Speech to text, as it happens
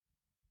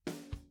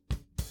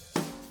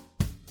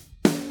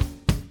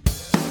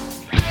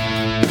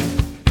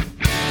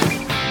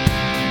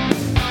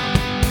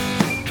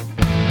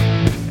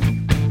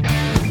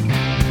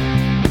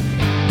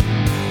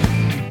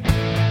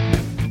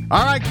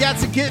All right,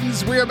 cats and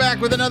kittens, we are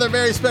back with another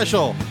very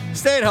special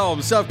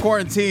stay-at-home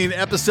self-quarantine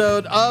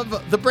episode of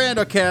the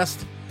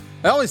Brandocast.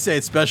 I always say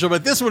it's special,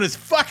 but this one is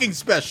fucking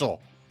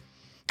special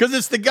because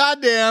it's the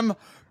goddamn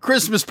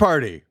Christmas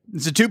party.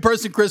 It's a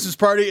two-person Christmas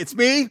party. It's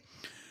me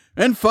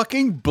and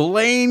fucking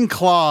Blaine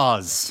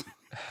Claus.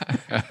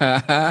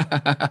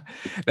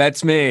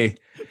 That's me.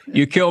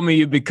 You kill me,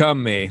 you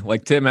become me,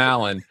 like Tim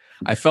Allen.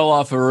 I fell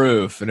off a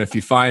roof, and if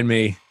you find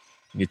me,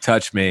 you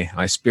touch me,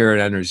 my spirit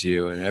enters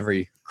you, and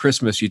every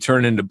Christmas you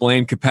turn into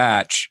Blaine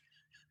Capatch.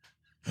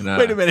 And,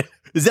 wait a minute.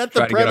 Is that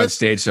the try premise? to get on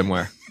stage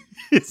somewhere.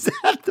 Is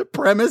that the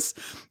premise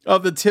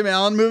of the Tim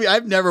Allen movie?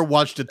 I've never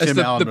watched a Tim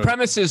Allen movie. The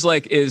premise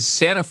is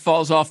Santa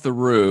falls off the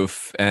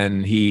roof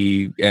and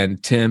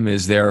Tim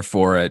is there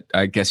for it.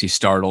 I guess he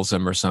startles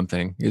him or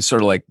something. It's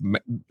sort of like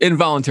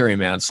involuntary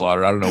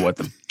manslaughter. I don't know what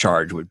the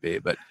charge would be,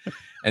 but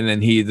and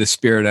then the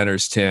spirit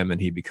enters Tim and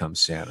he becomes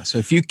Santa. So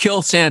if you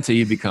kill Santa,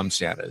 you become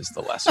Santa is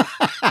the lesson.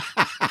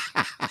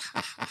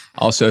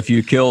 Also, if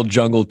you kill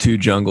Jungle to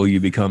Jungle, you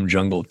become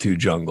Jungle to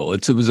Jungle.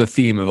 It was a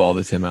theme of all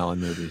the Tim Allen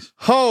movies.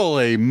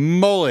 Holy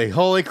moly.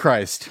 Holy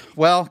Christ.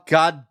 Well,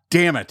 God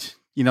damn it.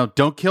 You know,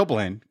 don't kill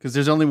Blaine because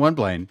there's only one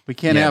Blaine. We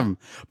can't have him.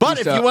 But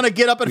if you want to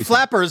get up at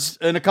Flappers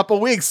in a couple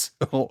weeks,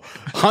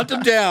 hunt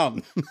him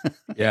down.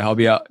 Yeah, I'll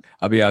be out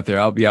there.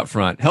 I'll be out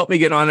front. Help me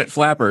get on at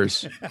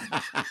Flappers.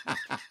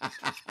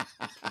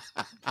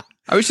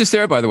 I was just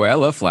there, by the way. I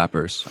love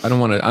Flappers. I don't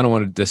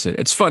want to diss it.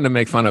 It's fun to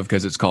make fun of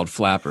because it's called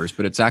Flappers,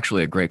 but it's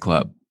actually a great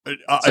club.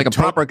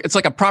 It's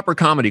like a proper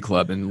comedy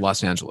club in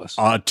Los Angeles.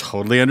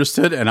 Totally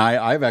understood. And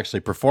I've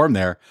actually performed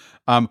there.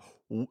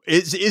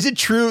 Is it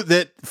true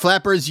that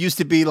Flappers used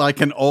to be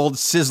like an old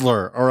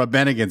Sizzler or a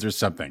Bennigan's or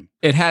something?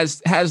 It has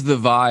the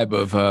vibe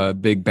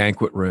of big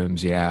banquet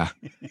rooms, yeah.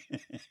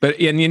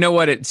 And you know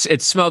what?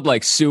 It smelled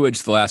like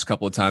sewage the last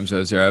couple of times I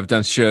was there. I've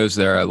done shows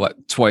there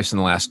twice in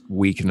the last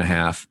week and a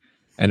half,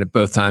 and at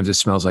both times it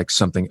smells like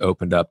something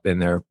opened up in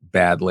there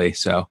badly.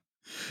 So,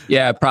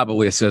 yeah,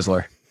 probably a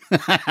Sizzler.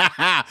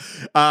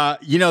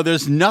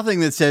 There's nothing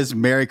that says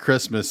Merry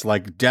Christmas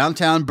like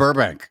downtown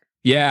Burbank.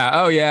 Yeah.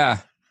 Oh, yeah.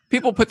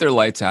 People put their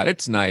lights out.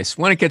 It's nice.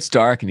 When it gets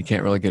dark and you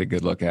can't really get a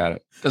good look at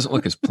it. Doesn't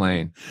look as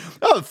plain.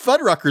 Oh,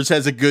 Fuddruckers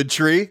has a good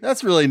tree.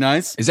 That's really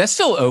nice. Is that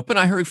still open?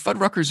 I heard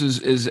Fuddruckers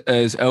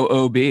is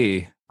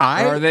OOB. Or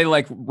are they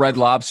like Red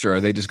Lobster?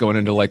 Are they just going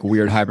into like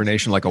weird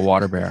hibernation like a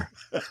water bear?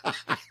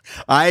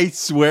 I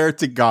swear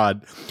to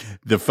God,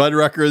 the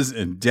Fuddruckers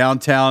in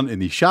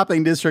the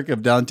shopping district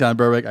of downtown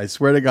Burbank, I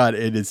swear to God,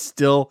 it is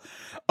still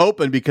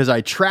open because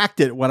I tracked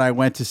it when I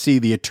went to see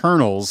the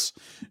Eternals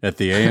at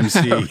the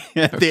AMC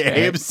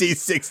AMC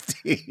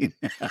 16.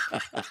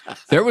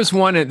 There was a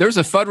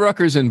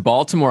Fuddruckers in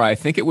Baltimore. I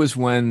think it was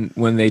when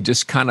they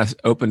just kind of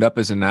opened up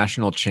as a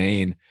national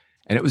chain,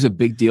 and it was a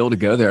big deal to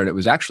go there, and it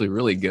was actually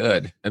really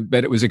good.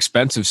 But it was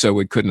expensive, so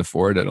we couldn't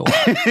afford it a lot.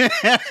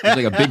 It was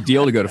like a big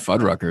deal to go to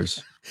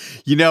Fuddruckers.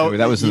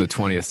 That was in the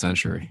 20th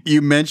century.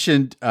 You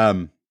mentioned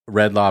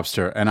Red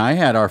Lobster, and I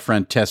had our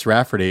friend Tess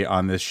Rafferty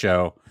on this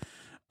show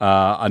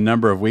a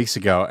number of weeks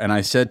ago, and I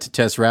said to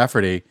Tess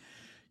Rafferty,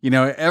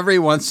 every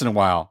once in a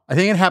while, I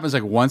think it happens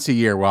like once a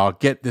year, where I'll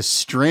get this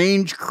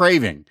strange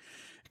craving.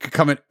 It could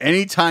come at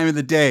any time of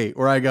the day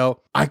where I go,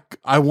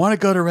 I want to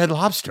go to Red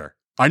Lobster.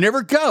 I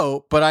never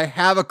go, but I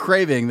have a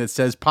craving that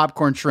says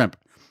popcorn shrimp.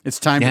 It's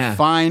time to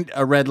find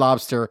a Red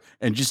Lobster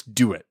and just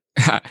do it.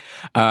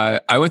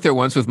 I went there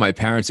once with my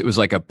parents. It was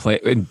like a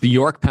place in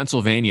York,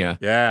 Pennsylvania.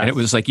 Yeah. And it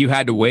was like you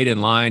had to wait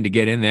in line to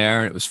get in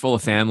there. And it was full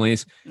of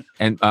families.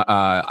 And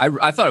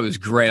I thought it was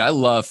great. I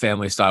love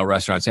family style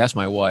restaurants. Ask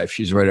my wife.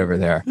 She's right over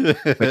there.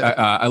 But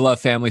I love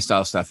family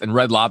style stuff. And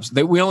Red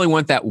Lobster, we only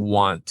went that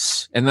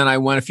once. And then I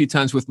went a few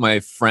times with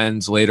my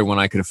friends later when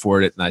I could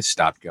afford it. And I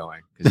stopped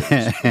going.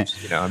 Because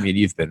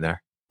you've been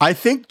there. I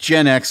think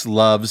Gen X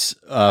loves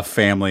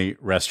family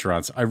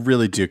restaurants. I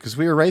really do, because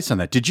we were raised on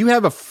that. Did you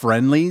have a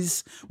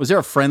Friendly's? Was there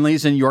a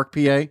Friendly's in York,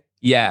 PA?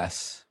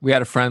 Yes, we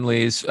had a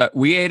Friendly's.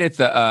 We ate at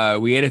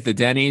the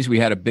Denny's. We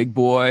had a Big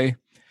Boy.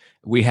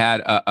 We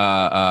had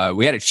a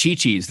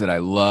Chi-Chi's that I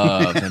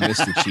loved. I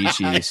missed the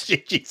Chi-Chi's.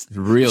 Chi-Chi's.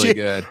 Really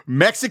good.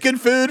 Mexican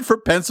food for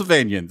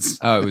Pennsylvanians.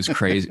 Oh, it was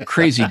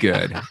crazy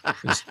good. It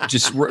was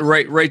just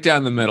right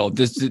down the middle.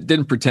 Just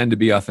didn't pretend to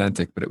be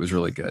authentic, but it was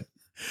really good.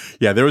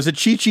 Yeah, there was a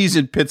Chi-Chi's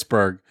in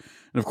Pittsburgh,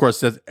 and of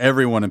course,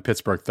 everyone in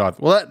Pittsburgh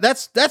thought, well,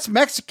 that's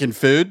Mexican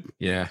food.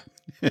 Yeah,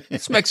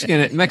 it's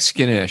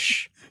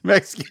Mexican-ish.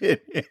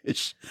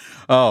 Mexican-ish.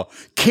 Oh,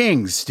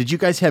 King's. Did you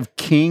guys have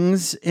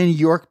King's in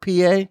York, PA?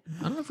 I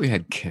don't know if we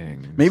had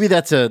King's. Maybe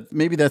that's a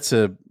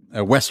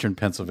Western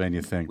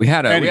Pennsylvania thing. We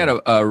had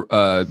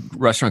a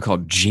restaurant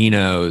called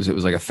Gino's. It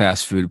was like a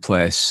fast food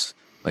place,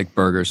 like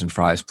burgers and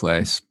fries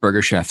place,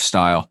 Burger Chef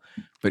style.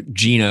 But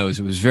Gino's,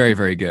 it was very,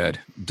 very good.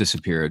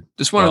 Disappeared.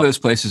 Just one of those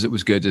places. It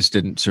was good. Just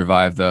didn't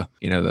survive the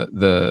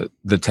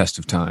test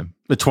of time.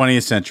 The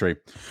 20th century.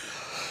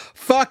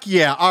 Fuck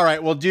yeah. All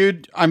right. Well,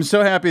 dude, I'm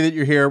so happy that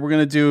you're here. We're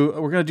going to do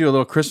a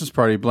little Christmas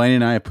party. Blaine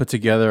and I have put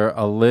together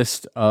a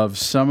list of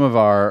some of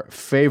our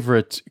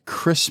favorite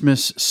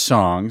Christmas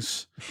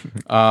songs.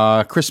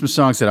 Christmas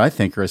songs that I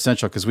think are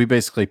essential because we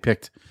basically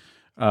picked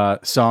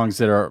songs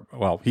that are,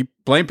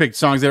 Blaine picked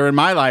songs that are in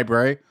my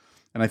library,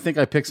 and I think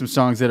I picked some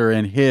songs that are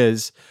in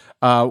his.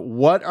 Do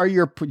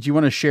you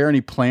want to share any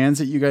plans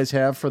that you guys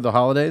have for the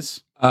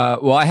holidays?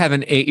 Well, I have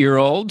an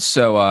 8-year-old,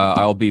 so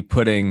I'll be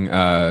putting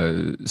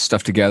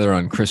stuff together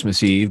on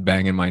Christmas Eve,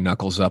 banging my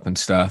knuckles up and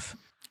stuff.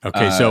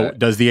 Okay, so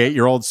does the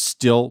 8-year-old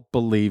still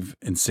believe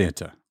in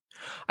Santa?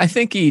 I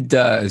think he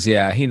does.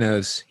 Yeah, he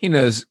knows.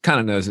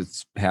 Kind of knows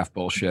it's half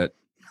bullshit.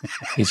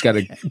 He's got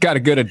a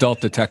good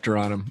adult detector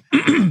on him,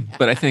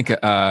 but I think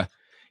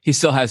he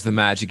still has the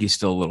magic. He's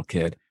still a little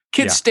kid.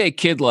 Kids stay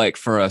kid-like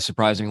for a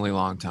surprisingly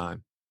long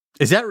time.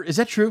 Is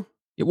that true?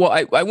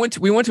 Well,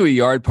 we went to a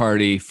yard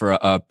party for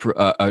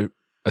a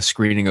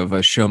screening of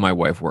a show my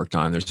wife worked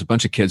on. There's a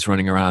bunch of kids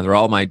running around. They're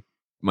all my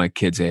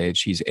kid's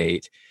age. He's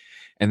 8.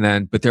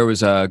 But there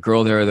was a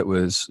girl there that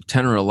was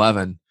 10 or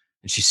 11,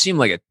 and she seemed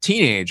like a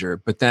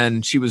teenager, but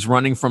then she was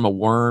running from a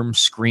worm,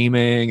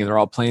 screaming, and they're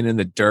all playing in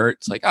the dirt.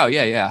 It's like, oh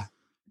yeah.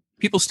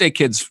 People stay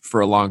kids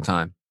for a long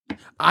time.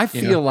 I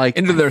feel like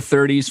into their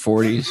 30s,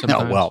 40s.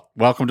 Sometimes. No, well,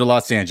 welcome to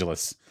Los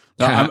Angeles.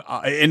 I'm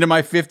into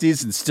my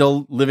 50s and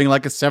still living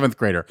like a 7th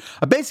grader.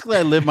 Basically,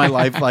 I live my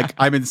life like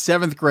I'm in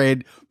 7th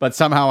grade, but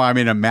somehow I'm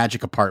in a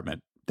magic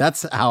apartment.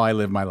 That's how I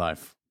live my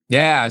life.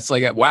 Yeah, it's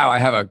like, wow, I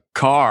have a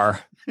car.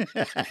 What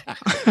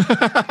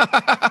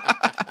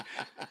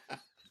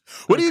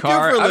do you do for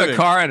a living? I have a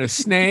car and a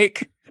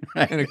snake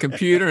and a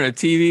computer and a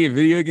TV and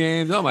video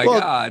games. Oh, my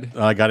God.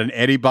 I got an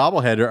Eddie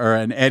bobblehead or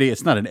an Eddie.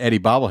 It's not an Eddie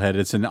bobblehead.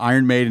 It's an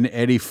Iron Maiden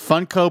Eddie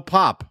Funko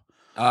Pop.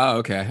 Oh,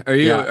 okay. Are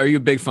you a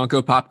big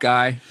Funko Pop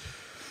guy?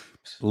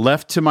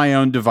 Left to my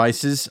own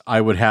devices, I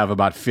would have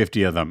about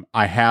 50 of them.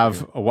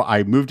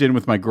 I moved in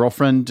with my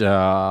girlfriend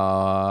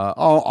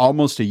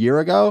almost a year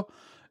ago,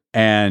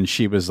 and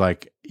she was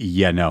like,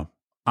 yeah, no,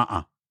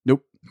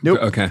 nope.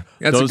 Okay,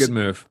 that's a good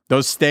move.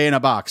 Those stay in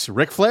a box.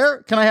 Ric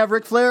Flair? Can I have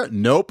Ric Flair?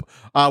 Nope.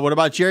 What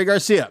about Jerry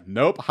Garcia?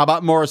 Nope. How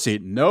about Morrissey?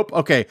 Nope.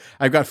 Okay,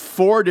 I've got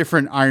 4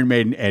 different Iron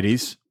Maiden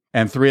Eddies,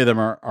 and 3 of them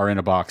are in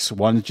a box.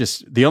 One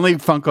just, the only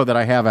Funko that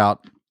I have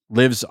out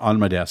lives on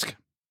my desk.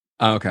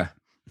 Oh, okay.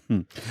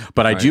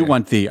 But I do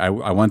want I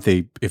want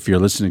the, if you're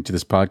listening to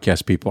this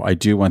podcast, people, I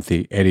do want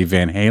the Eddie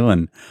Van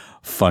Halen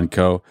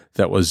Funko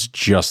that was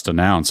just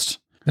announced.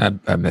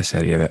 I miss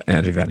Eddie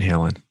Van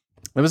Halen.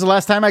 It was the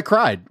last time I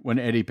cried when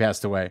Eddie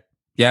passed away.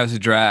 Yeah, it was a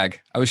drag.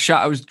 I was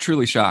shocked. I was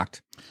truly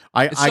shocked.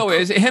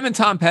 Is it him and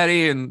Tom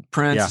Petty and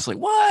Prince? Yeah. It's like,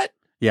 what?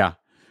 Yeah.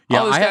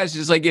 All those guys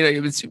just like,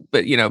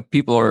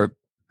 people are,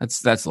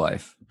 that's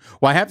life.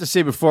 Well, I have to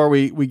say before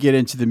we get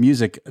into the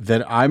music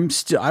that I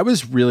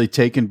was really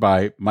taken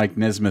by Mike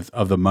Nesmith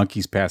of the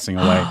Monkees passing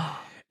away.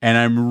 And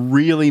I'm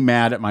really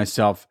mad at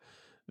myself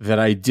that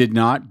I did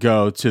not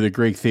go to the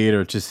Greek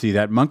Theater to see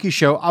that Monkey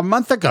show a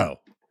month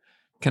ago.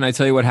 Can I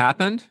tell you what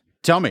happened?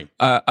 Tell me.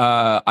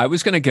 I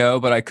was going to go,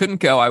 but I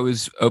couldn't go. I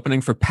was opening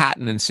for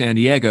Patton in San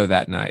Diego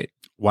that night.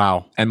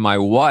 Wow. And my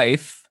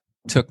wife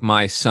took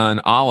my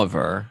son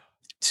Oliver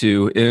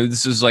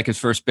this was like his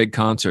first big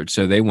concert.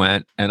 So they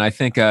went, and I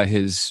think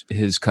his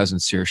cousin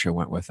Saoirse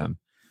went with him.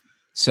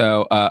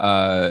 So,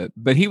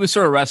 but he was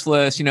sort of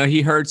restless.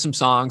 He heard some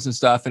songs and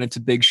stuff, and it's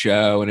a big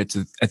show, and it's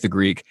at the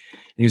Greek.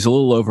 And he was a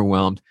little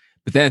overwhelmed.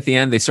 But then at the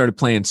end, they started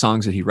playing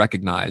songs that he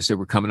recognized that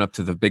were coming up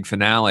to the big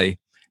finale,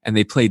 and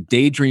they played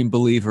Daydream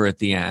Believer at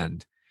the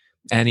end.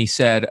 And he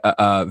said,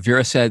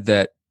 Vera said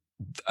that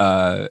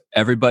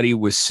everybody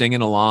was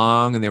singing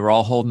along, and they were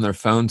all holding their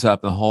phones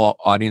up, and the whole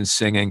audience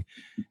singing.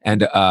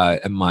 And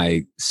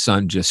my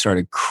son just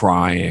started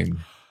crying,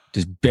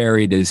 just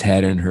buried his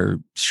head in her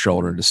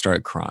shoulder and just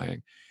started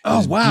crying.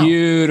 Oh, wow.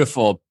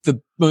 Beautiful.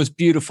 The most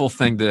beautiful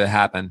thing to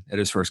happen at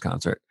his first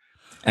concert.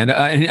 And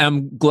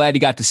I'm glad he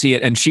got to see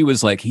it. And she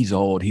was like, he's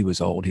old. He was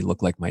old. He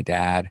looked like my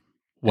dad.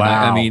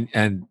 Wow. He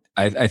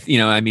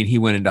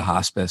went into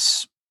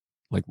hospice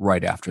like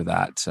right after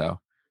that.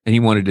 So, and he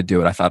wanted to do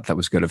it. I thought that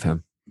was good of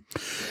him.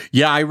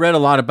 Yeah, I read a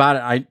lot about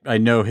it. I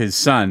know his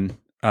son,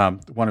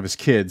 one of his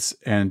kids,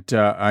 and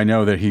I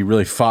know that he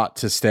really fought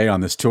to stay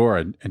on this tour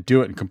and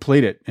do it and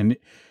complete it. And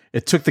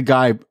it took the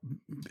guy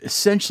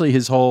essentially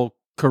his whole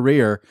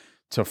career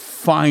to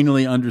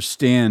finally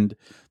understand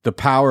the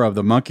power of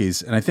the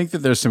Monkees. And I think that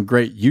there's some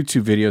great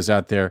YouTube videos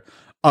out there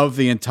of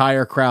the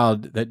entire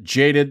crowd, that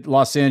jaded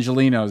Los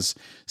Angelinos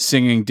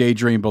singing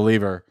Daydream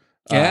Believer.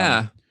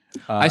 Yeah.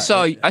 I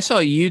saw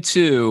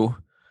U2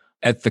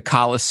 at the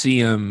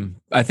Coliseum,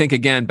 I think,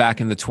 again, back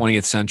in the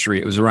 20th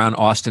century. It was around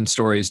Austin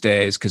Stories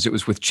days, because it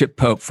was with Chip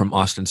Pope from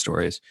Austin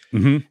Stories.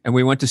 Mm-hmm. And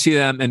we went to see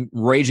them, and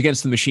Rage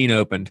Against the Machine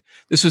opened.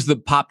 This was the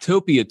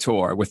Poptopia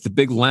tour with the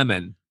Big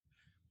Lemon.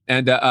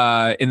 And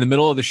in the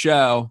middle of the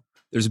show,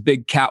 there's a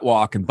big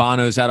catwalk, and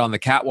Bono's out on the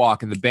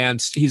catwalk, and the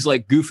band, he's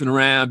like goofing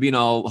around, being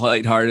all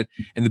lighthearted,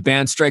 and the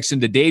band strikes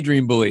into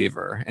Daydream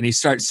Believer, and he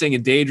starts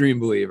singing Daydream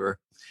Believer.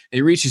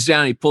 he reaches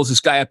down, he pulls this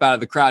guy up out of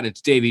the crowd.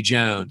 It's Davy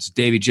Jones.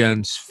 Davy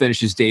Jones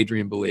finishes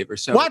Daydream Believer.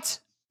 So What?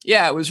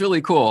 Yeah, it was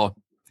really cool.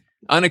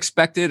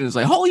 Unexpected. It was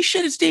like, holy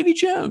shit, it's Davy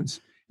Jones.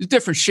 He's a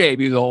different shape.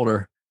 He was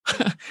older.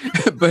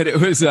 But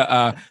it was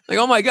like,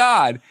 oh my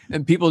God.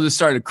 And people just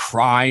started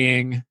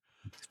crying.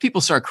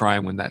 People start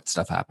crying when that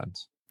stuff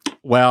happens.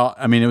 Well,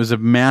 I mean, it was a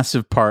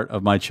massive part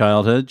of my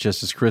childhood,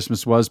 just as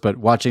Christmas was, but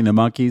watching the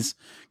Monkees,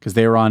 because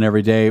they were on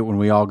every day when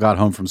we all got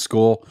home from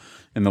school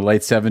in the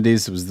late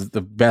 70s, it was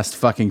the best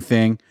fucking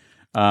thing.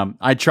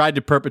 I tried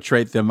to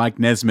perpetrate the Mike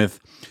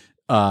Nesmith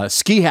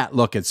ski hat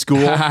look at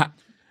school, and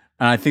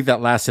I think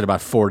that lasted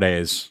about 4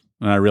 days,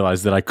 and I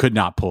realized that I could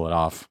not pull it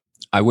off.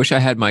 I wish I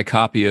had my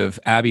copy of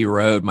Abbey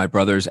Road, my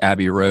brother's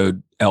Abbey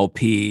Road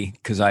LP,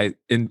 because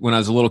when I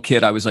was a little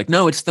kid, I was like,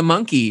 no, it's the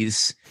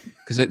Monkees,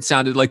 because it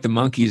sounded like the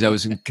Monkees. I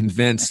was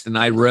convinced, and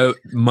I wrote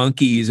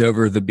Monkees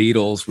over the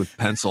Beatles with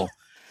pencil.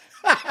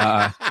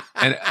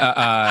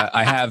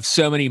 I have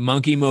so many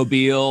monkey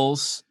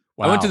mobiles.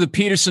 Wow. I went to the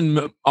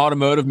Peterson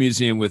Automotive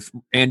Museum with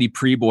Andy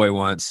Preboy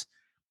once,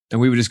 and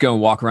we would just go and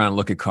walk around and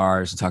look at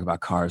cars and talk about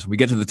cars. We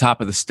get to the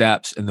top of the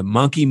steps, and the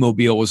monkey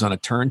mobile was on a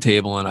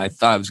turntable, and I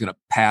thought I was going to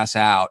pass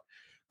out.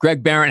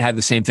 Greg Barrett had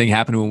the same thing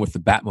happen to him with the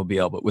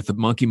Batmobile, but with the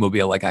monkey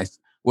mobile, like I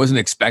wasn't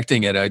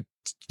expecting it. I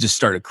just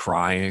started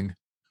crying.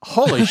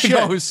 Holy shit.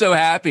 I was so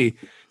happy.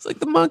 It's like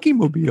the monkey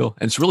mobile,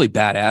 and it's really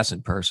badass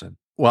in person.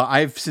 Well,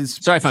 I've since...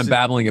 Sorry if I'm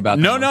babbling about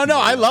No.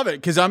 I love it,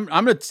 because I'm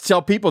going to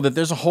tell people that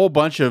there's a whole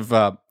bunch of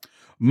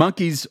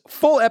Monkees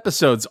full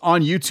episodes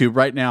on YouTube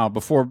right now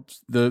before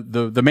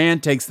the man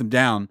takes them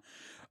down.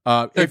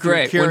 They're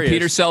great. When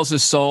Peter sells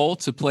his soul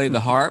to play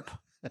the harp,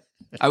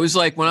 I was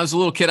like, when I was a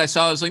little kid,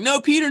 I was like,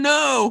 no, Peter,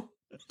 no.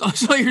 Don't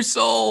sell your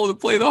soul to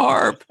play the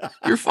harp.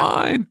 You're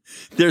fine.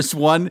 There's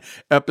one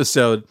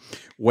episode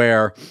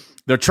where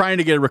they're trying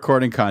to get a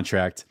recording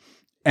contract,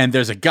 and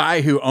there's a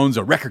guy who owns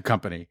a record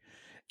company,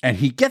 and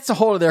he gets a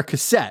hold of their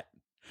cassette.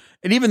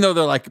 And even though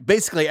they're like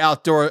basically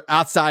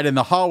outside in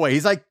the hallway,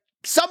 he's like,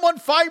 someone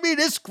find me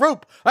this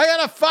group. I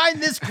got to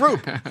find this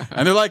group.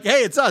 And they're like,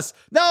 hey, it's us.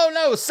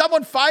 No,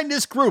 someone find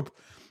this group.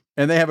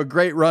 And they have a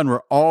great run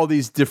where all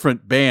these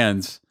different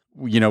bands,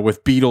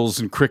 with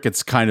Beatles and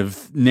Crickets kind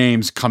of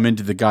names come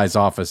into the guy's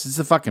office. It's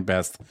the fucking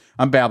best.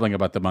 I'm babbling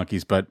about the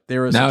Monkees, but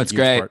there is it's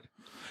great. Part.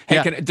 Hey,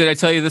 yeah. Did I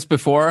tell you this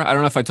before? I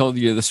don't know if I told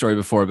you the story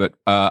before, but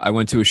I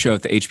went to a show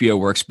at the HBO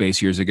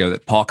Workspace years ago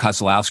that Paul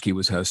Kozlowski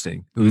was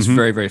hosting, who was a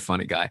very, very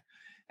funny guy.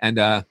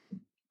 And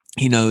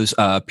he knows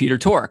Peter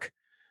Tork.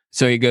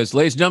 So he goes,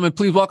 ladies and gentlemen,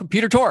 please welcome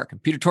Peter Tork.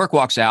 And Peter Tork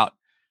walks out.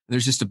 And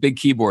there's just a big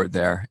keyboard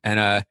there.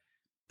 And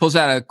pulls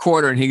out a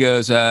quarter and he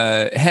goes,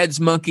 heads,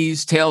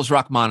 Monkees, tails,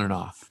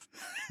 Rachmaninoff.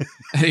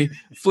 And he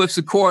flips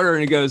a quarter and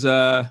he goes,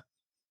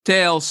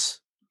 tails.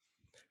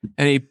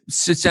 And he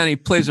sits down and he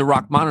plays a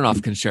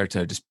Rachmaninoff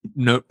concerto, just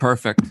note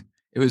perfect.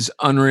 It was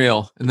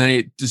unreal. And then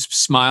he just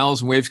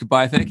smiles and waves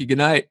goodbye. Thank you. Good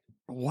night.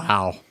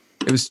 Wow.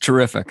 It was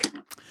terrific.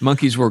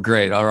 Monkees were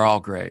great. They're all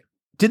great.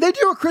 Did they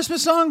do a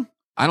Christmas song?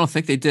 I don't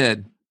think they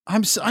did.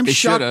 I'm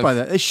shocked by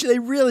that. They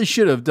really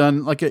should have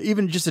done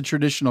even just a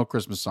traditional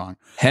Christmas song.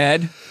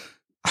 Head.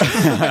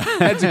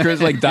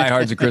 Head's like Die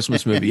Hard's a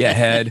Christmas movie. Yeah,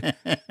 Head.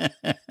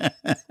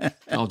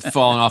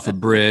 Falling off a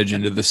bridge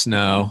into the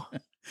snow.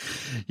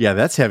 Yeah,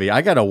 that's heavy.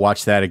 I got to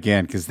watch that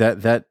again, because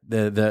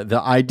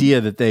the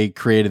idea that they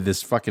created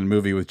this fucking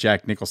movie with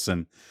Jack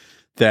Nicholson,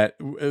 that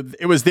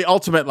it was the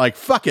ultimate, like,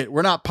 fuck it,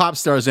 we're not pop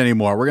stars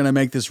anymore. We're going to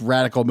make this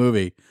radical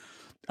movie.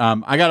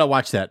 I got to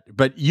watch that.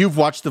 But you've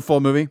watched the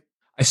full movie?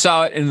 I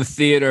saw it in the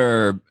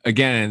theater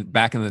again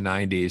back in the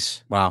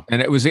 90s. Wow.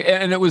 And it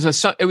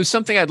was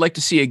something I'd like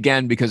to see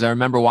again, because I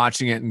remember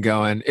watching it and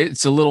going,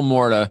 it's a little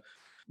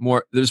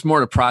there's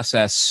more to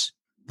process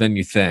than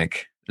you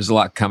think. There's a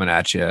lot coming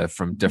at you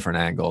from different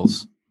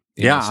angles.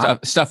 You know,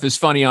 stuff is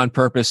funny on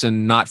purpose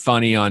and not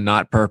funny on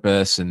not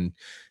purpose, and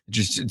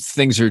just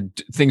things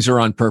are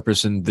on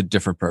purpose and the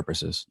different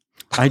purposes.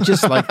 I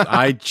just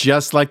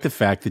like the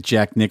fact that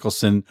Jack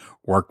Nicholson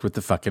worked with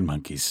the fucking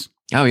Monkees.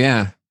 Oh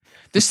yeah.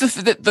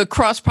 The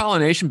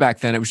cross-pollination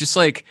back then, it was just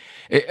like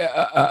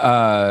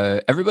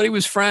everybody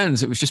was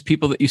friends. It was just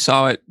people that you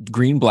saw at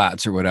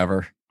Greenblatt's or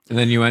whatever. And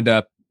then you end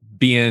up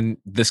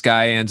this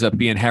guy ends up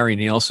being Harry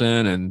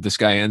Nielsen, and this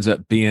guy ends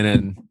up being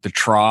in the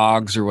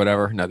Trogs or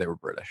whatever. No, they were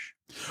British.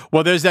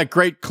 Well, there's that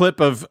great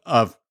clip of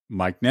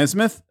Mike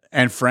Nesmith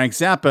and Frank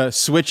Zappa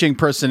switching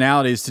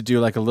personalities to do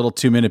like a little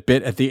 2-minute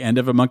bit at the end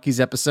of a Monkees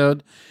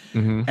episode.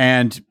 Mm-hmm.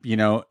 And,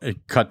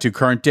 it cut to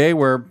current day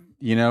where,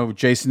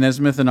 Jason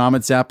Nesmith and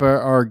Ahmet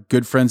Zappa are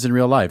good friends in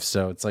real life.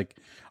 So it's like,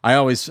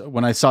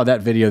 when I saw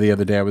that video the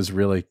other day, I was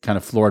really kind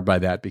of floored by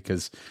that,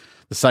 because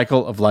the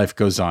cycle of life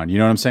goes on. You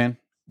know what I'm saying?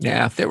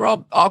 Yeah, they were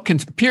all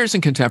peers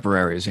and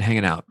contemporaries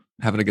hanging out,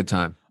 having a good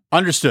time.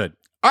 Understood.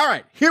 All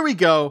right, here we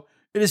go.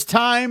 It is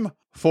time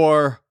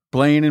for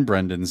Blaine and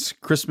Brendan's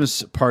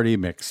Christmas Party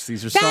Mix.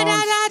 These are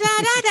songs.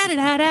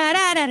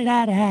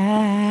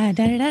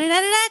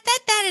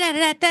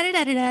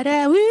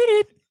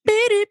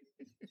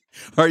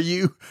 Are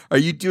you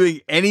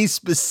doing any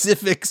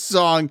specific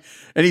song,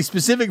 any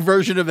specific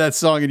version of that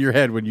song in your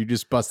head when you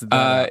just busted that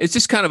out? It's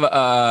just kind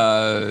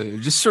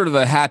of just sort of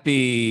a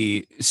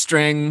happy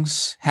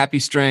strings.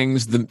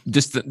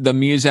 The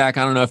music.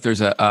 I don't know if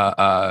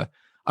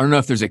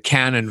there's a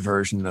canon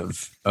version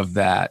of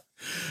that.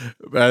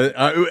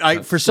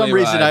 For some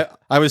reason,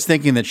 I was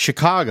thinking that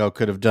Chicago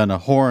could have done a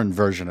horn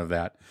version of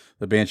that.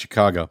 The band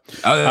Chicago.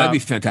 Oh, that'd be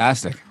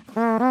fantastic.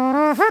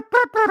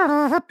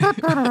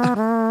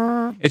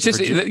 It's just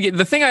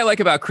the thing I like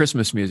about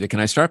Christmas music,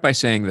 and I start by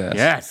saying this.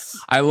 Yes,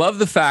 I love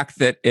the fact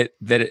that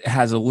it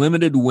has a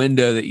limited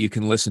window that you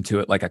can listen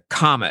to it, like a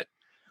comet,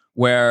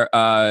 where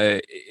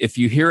if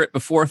you hear it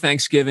before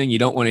Thanksgiving, you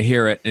don't want to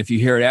hear it, and if you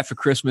hear it after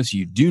Christmas,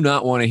 you do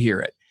not want to hear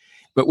it.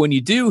 But when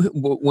you do,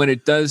 when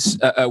it does,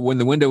 when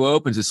the window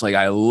opens, it's like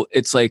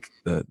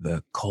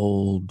the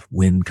cold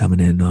wind coming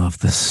in off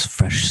this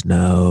fresh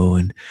snow,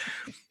 and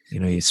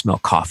you smell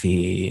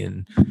coffee,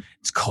 and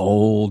it's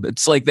cold.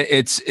 It's like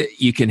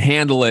you can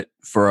handle it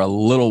for a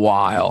little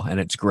while, and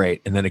it's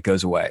great, and then it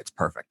goes away. It's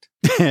perfect.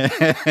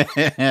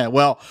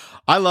 Well,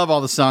 I love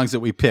all the songs that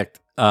we picked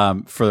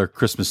for the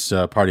Christmas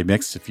party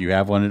mix. If you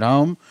have one at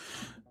home,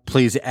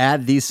 please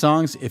add these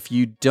songs if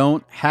you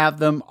don't have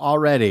them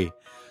already.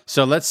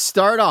 So let's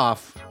start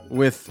off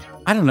with,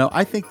 I don't know,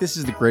 I think this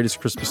is the greatest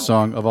Christmas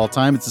song of all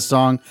time. It's a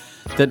song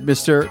that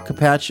Mr.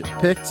 Capatch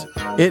picked.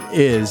 It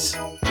is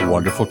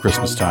Wonderful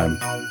Christmas Time,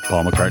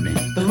 Paul McCartney.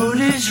 The mood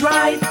is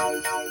right,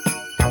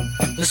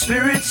 the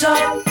spirit's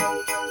up,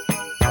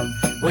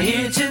 we're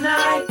here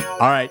tonight.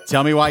 All right,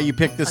 tell me why you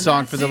picked this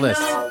song for the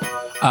list.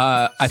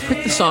 I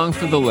picked the song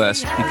for the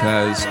list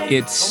because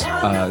it's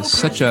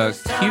such a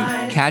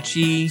cute,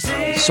 catchy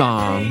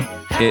song.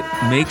 It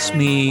makes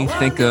me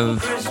think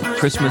of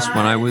Christmas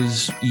when I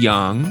was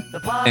young,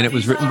 and it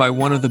was written by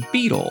one of the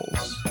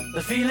Beatles.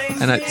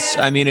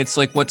 And it's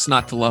like, what's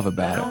not to love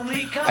about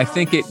it? I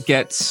think it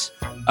gets,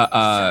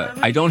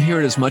 I don't hear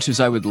it as much as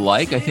I would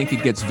like. I think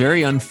it gets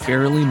very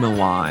unfairly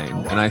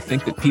maligned, and I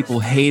think that people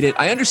hate it.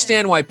 I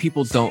understand why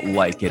people don't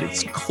like it.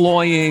 It's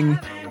cloying,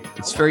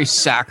 it's very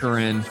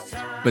saccharine,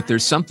 but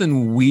there's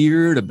something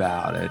weird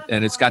about it,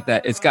 and it's got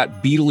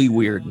Beatle-y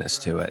weirdness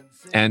to it.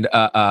 And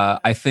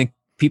I think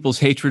people's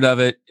hatred of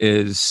it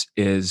is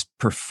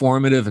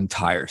performative and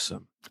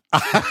tiresome.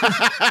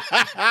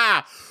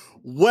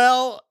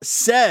 Well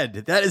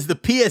said. That is the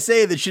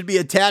PSA that should be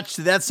attached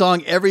to that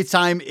song every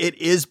time it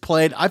is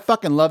played. I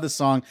fucking love the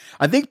song.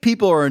 I think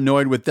people are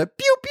annoyed with the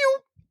pew pew.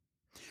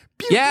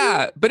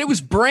 Yeah, but it was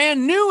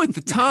brand new at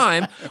the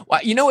time.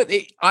 You know what?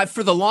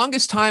 For the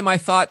longest time, I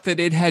thought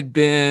that it had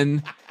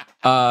been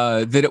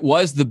that it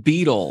was the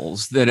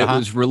Beatles, that it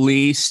was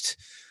released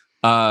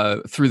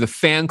through the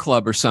fan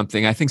club or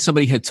something. I think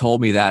somebody had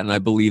told me that, and I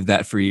believed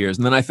that for years.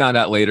 And then I found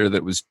out later that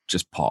it was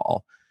just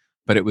Paul.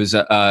 But it was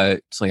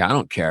it's like, I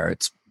don't care.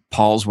 It's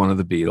Paul's one of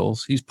the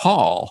Beatles. He's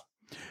Paul.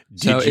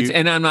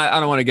 And I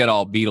don't want to get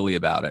all Beatle-y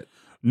about it.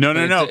 No.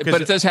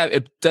 But it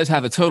does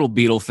have a total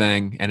Beatle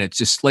thing, and it's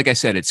just, like I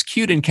said, it's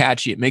cute and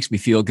catchy. It makes me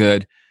feel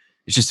good.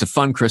 It's just a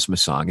fun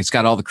Christmas song. It's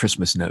got all the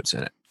Christmas notes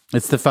in it.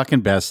 It's the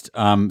fucking best.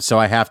 So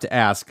I have to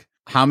ask,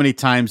 how many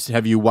times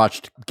have you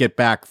watched Get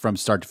Back from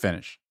start to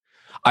finish?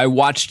 I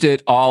watched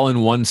it all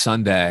in one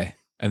Sunday,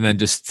 and then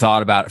just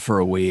thought about it for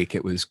a week.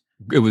 It was.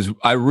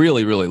 I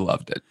really, really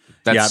loved it.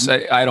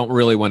 I don't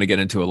really want to get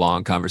into a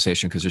long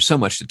conversation because there's so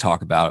much to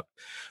talk about.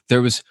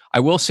 I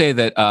will say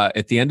that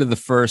at the end of the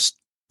first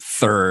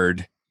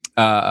third,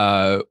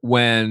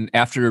 when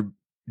after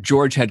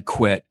George had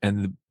quit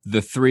and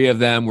the three of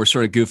them were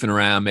sort of goofing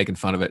around, making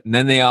fun of it, and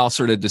then they all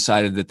sort of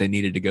decided that they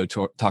needed to go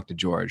talk to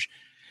George,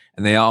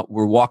 and they all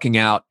were walking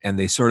out, and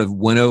they sort of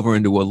went over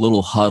into a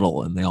little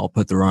huddle, and they all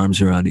put their arms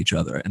around each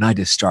other, and I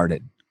just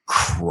started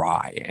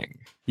crying.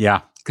 Yeah.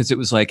 Because it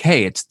was like,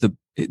 hey, it's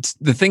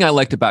the thing I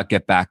liked about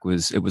Get Back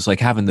was it was like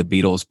having the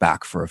Beatles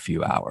back for a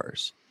few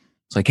hours.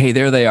 It's like, hey,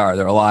 there they are.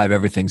 They're alive.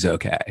 Everything's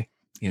okay.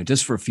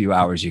 Just for a few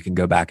hours, you can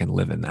go back and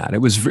live in that. It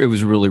was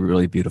really,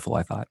 really beautiful,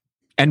 I thought.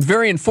 And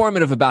very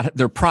informative about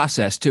their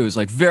process, too. It was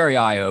like very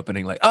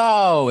eye-opening. Like,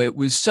 oh, it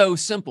was so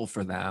simple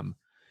for them.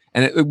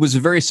 And it was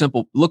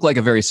looked like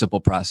a very simple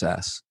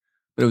process.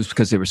 But it was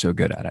because they were so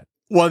good at it.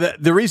 Well,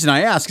 the reason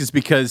I ask is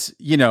because,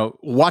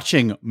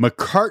 watching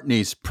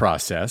McCartney's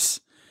process,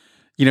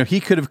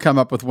 he could have come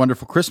up with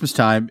Wonderful Christmas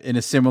Time in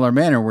a similar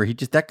manner where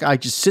that guy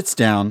just sits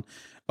down,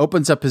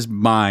 opens up his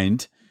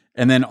mind,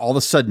 and then all of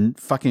a sudden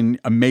fucking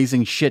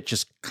amazing shit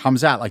just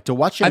comes out. Like, to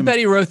watch him. I bet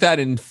he wrote that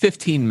in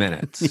 15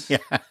 minutes. Yeah,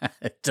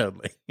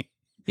 totally.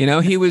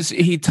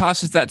 He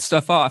tosses that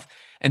stuff off,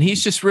 and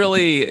he's just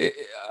really,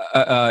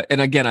 and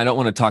again, I don't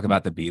want to talk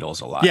about the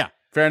Beatles a lot. Yeah.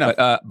 Fair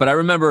enough. But I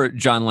remember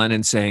John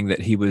Lennon saying that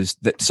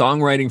that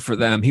songwriting for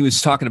them, he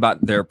was talking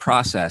about their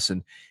process.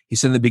 And he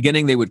said in the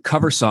beginning, they would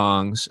cover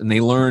songs and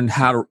they learned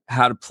how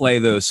to play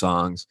those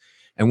songs.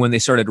 And when they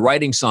started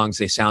writing songs,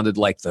 they sounded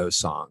like those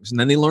songs. And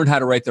then they learned how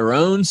to write their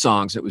own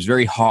songs. It was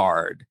very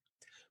hard.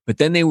 But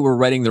then they were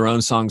writing their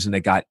own songs and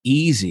it got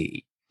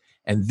easy.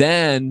 And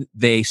then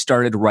they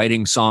started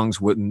writing songs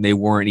when they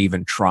weren't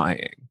even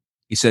trying.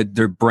 He said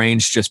their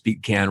brains just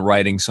began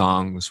writing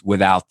songs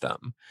without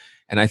them.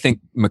 And I think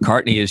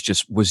McCartney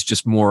was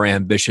just more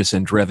ambitious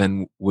and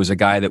driven, was a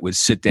guy that would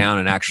sit down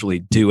and actually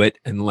do it.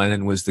 And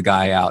Lennon was the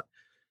guy out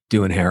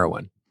doing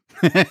heroin.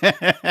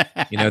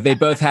 They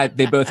both had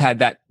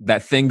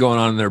that thing going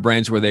on in their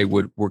brains where they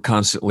were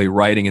constantly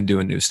writing and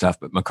doing new stuff.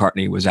 But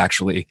McCartney was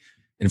actually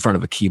in front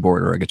of a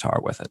keyboard or a guitar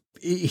with it.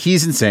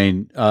 He's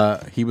insane.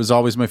 He was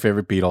always my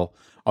favorite Beatle.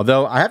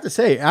 Although I have to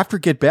say, after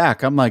Get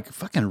Back, I'm like,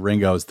 fucking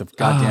Ringo's the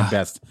goddamn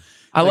best.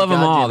 I love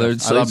them all.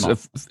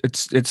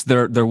 It's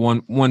their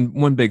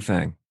one big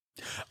thing.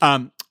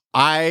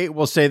 I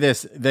will say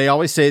this. They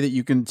always say that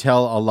you can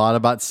tell a lot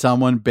about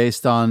someone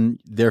based on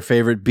their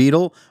favorite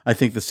Beatle. I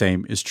think the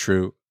same is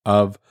true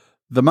of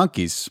the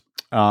Monkees.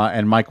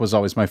 And Mike was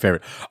always my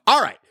favorite.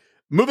 All right.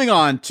 Moving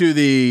on to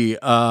the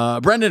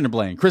Brendan and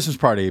Blaine Christmas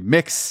Party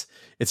mix.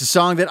 It's a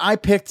song that I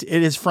picked.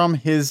 It is from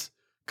his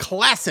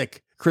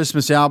classic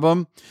Christmas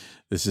album.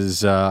 This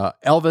is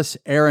Elvis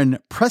Aaron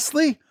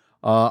Presley,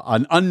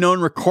 an unknown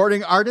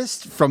recording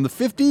artist from the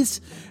 50s,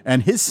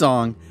 and his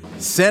song,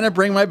 Santa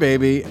Bring My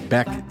Baby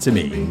Back to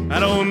Me. I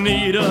don't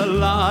need a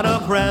lot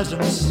of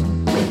presents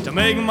to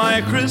make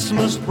my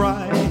Christmas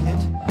bright.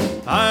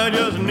 I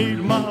just need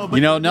my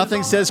baby.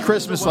 Nothing says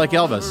Christmas like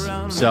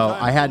Elvis, so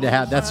I had to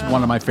have, that's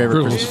one of my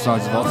favorite Christmas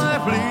songs of all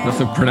time.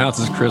 Nothing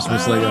pronounces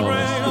Christmas like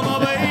Elvis.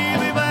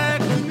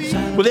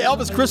 Well, the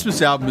Elvis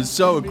Christmas album is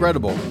so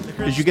incredible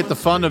because you get the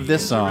fun of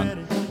this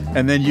song,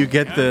 and then you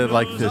get the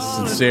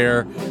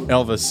sincere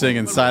Elvis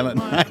singing Silent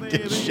Night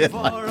and shit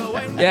like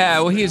that. Yeah,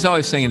 well, he was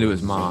always singing to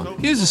his mom.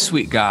 He was a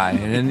sweet guy,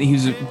 and he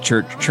was a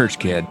church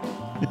kid.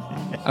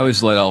 I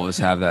always let Elvis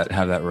have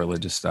that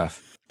religious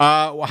stuff.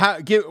 How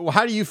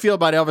do you feel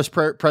about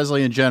Elvis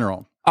Presley in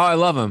general? Oh, I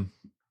love him.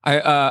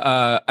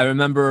 I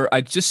remember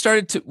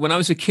when I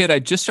was a kid, I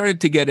just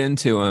started to get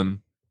into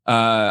him.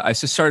 I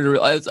just started to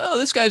realize, oh,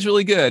 this guy's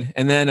really good.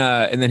 And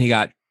then he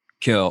got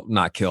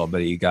not killed,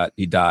 but he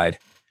died.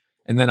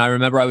 And then I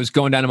remember I was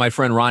going down to my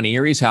friend Ron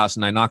Erie's house,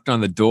 and I knocked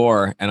on the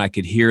door, and I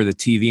could hear the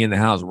TV in the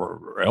house.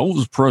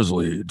 Elvis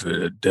Presley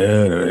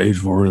dead at age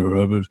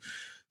 40.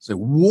 It's like,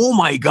 oh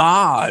my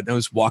God. I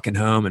was walking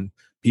home, and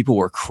people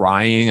were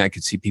crying. I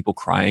could see people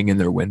crying in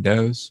their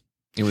windows.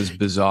 It was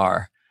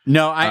bizarre.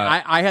 No,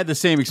 I had the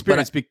same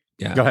experience.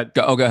 Yeah. Go ahead.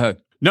 Go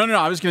ahead. No.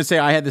 I was going to say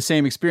I had the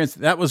same experience.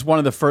 That was one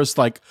of the first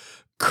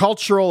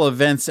cultural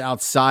events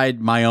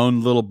outside my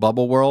own little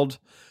bubble world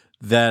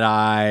that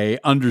I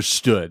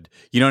understood.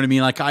 You know what I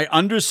mean? I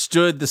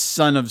understood the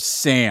Son of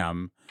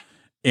Sam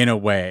in a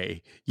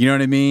way. You know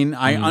what I mean?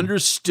 I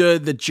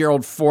understood that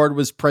Gerald Ford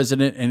was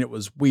president and it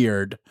was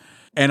weird.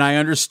 And I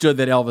understood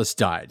that Elvis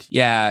died.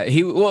 Yeah,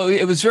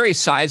 it was very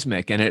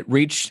seismic, and it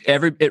reached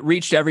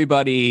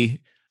everybody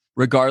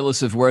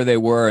regardless of where they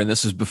were. And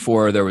this was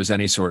before there was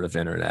any sort of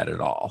internet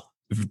at all.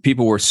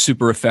 People were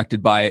super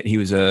affected by it. He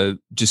was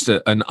just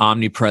an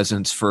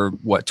omnipresence for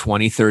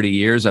 20, 30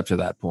 years up to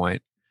that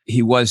point.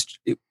 He was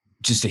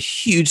just a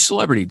huge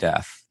celebrity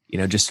death,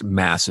 just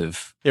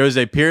massive. There was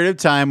a period of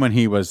time when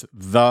he was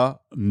the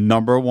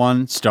number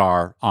one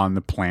star on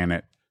the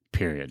planet,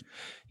 period.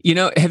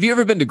 Have you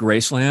ever been to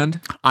Graceland?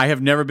 I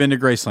have never been to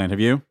Graceland. Have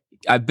you?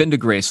 I've been to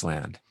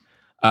Graceland.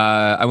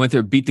 I went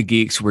there, Beat the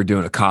Geeks. We're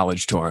doing a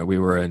college tour. We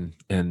were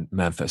in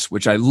Memphis,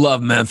 which I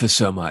love Memphis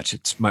so much.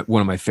 It's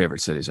one of my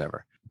favorite cities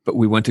ever. But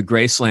we went to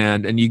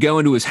Graceland, and you go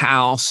into his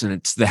house,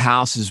 and the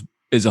house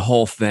is a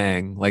whole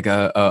thing, like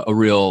a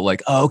real,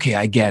 oh, okay,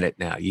 I get it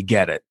now. You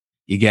get it.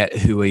 You get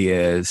who he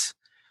is.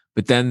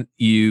 But then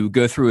you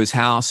go through his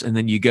house, and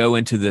then you go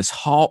into this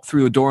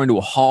through a door into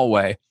a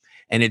hallway,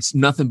 and it's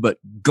nothing but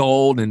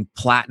gold and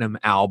platinum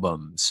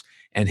albums,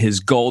 and his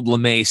gold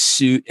lame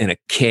suit in a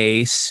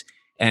case,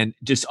 and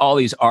just all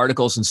these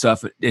articles and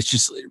stuff. It's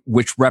just,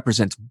 which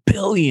represents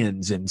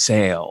billions in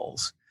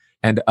sales.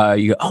 And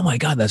you go, oh my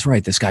God, that's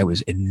right. This guy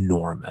was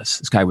enormous.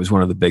 This guy was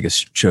one of the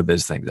biggest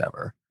showbiz things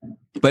ever.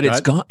 But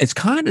it's gone. It's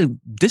kind of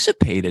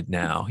dissipated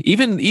now.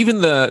 Even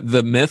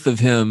the myth of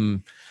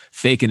him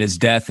faking his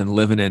death and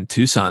living in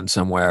Tucson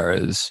somewhere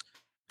is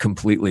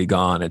completely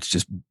gone.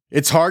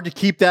 It's hard to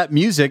keep that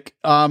music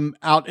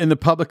out in the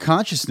public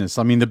consciousness.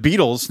 I mean, the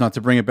Beatles, not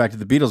to bring it back to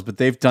the Beatles, but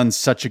they've done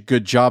such a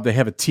good job. They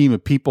have a team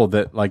of people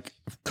that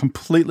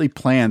completely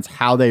plans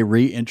how they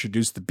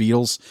reintroduce the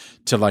Beatles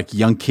to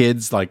young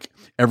kids,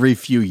 every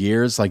few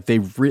years.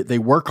 They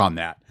work on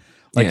that.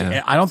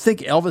 I don't think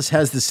Elvis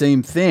has the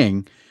same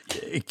thing,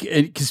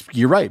 because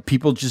you're right.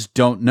 People just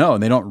don't know,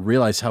 and they don't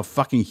realize how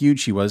fucking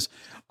huge he was.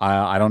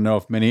 I don't know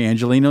if many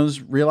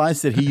Angelinos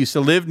realize that he used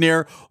to live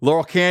near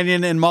Laurel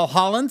Canyon and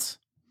Mulholland.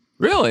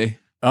 Really?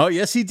 Oh,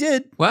 yes, he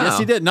did. Wow. Yes,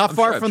 he did. Not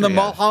far from the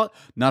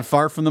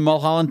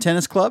Mulholland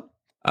Tennis Club.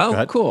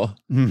 Oh, cool.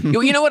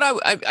 You know what?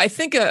 I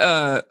think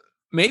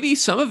maybe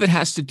some of it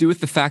has to do with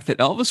the fact that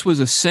Elvis was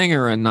a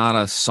singer and not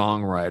a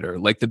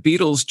songwriter. The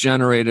Beatles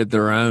generated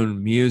their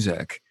own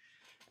music.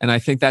 And I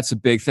think that's a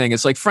big thing.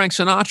 It's like Frank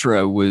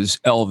Sinatra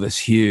was Elvis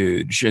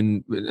huge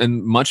and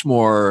much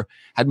more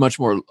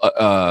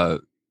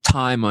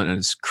time on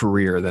his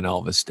career than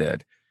Elvis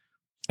did,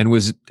 and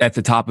was at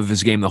the top of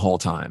his game the whole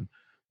time.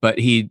 but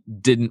he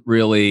didn't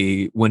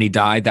really, when he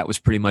died, that was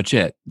pretty much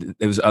it.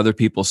 It was other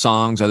people's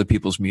songs, other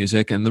people's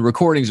music, and the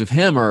recordings of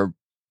him are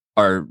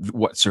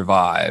what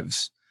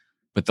survives,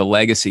 but the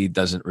legacy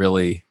doesn't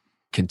really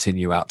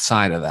continue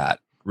outside of that.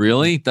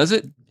 Really? Does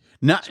it?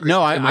 No,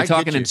 Am I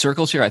talking in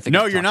circles here? I think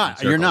no, I'm you're talking in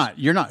not. You're circles. not.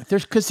 You're not.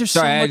 There's Sorry,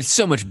 so I had much.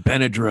 so much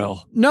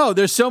Benadryl. No,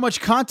 there's so much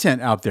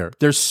content out there.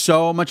 There's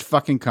so much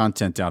fucking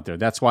content out there.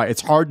 That's why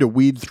it's hard to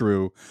weed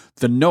through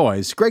the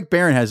noise. Greg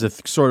Barron has a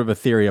sort of a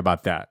theory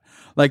about that.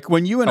 Like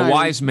when you and A I,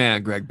 wise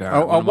man, Greg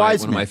Barron. A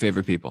wise one of man. my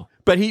favorite people.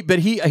 But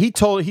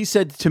he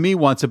said to me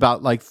once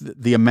about like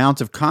the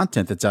amount of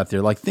content that's out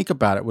there. Like think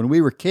about it. When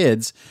we were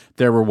kids,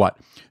 there were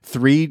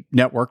 3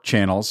 network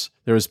channels.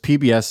 There was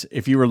PBS.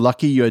 If you were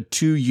lucky, you had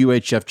 2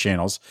 UHF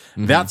channels.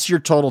 Mm-hmm. That's your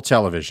total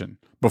television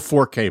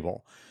before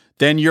cable.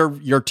 Then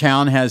your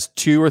town has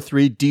 2 or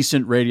 3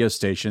 decent radio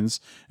stations,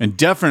 and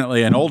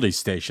definitely an oldie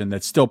station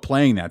that's still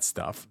playing that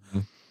stuff.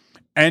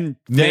 And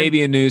then,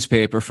 Maybe a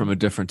newspaper from a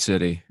different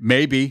city.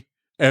 maybe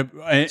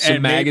and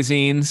Some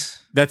magazines.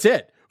 that's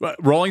it.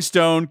 Rolling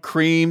Stone,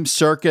 Cream,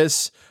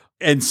 Circus,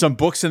 and some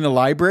books in the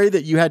library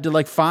that you had to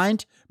like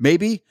find.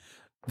 Maybe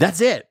that's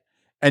it.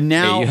 And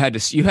now Yeah,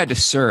 you had to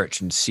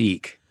search and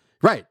seek.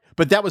 right.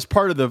 But that was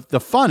part of the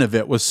fun of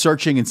it, was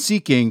searching and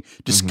seeking,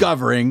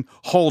 discovering,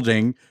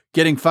 holding,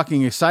 getting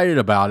fucking excited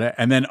about it,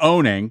 and then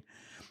owning.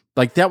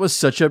 Like that was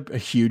such a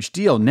huge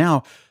deal.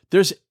 Now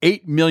there's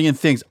 8 million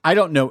things. I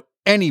don't know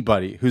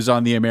anybody who's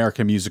on the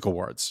American Music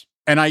Awards.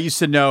 And I used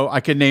to know, I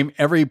could name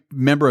every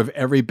member of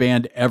every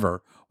band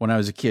ever when I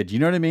was a kid. You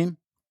know what I mean?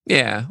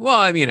 Yeah. Well,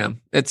 I mean,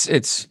 it's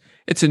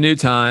a new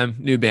time,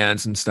 new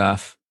bands and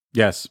stuff.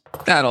 Yes.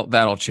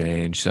 That'll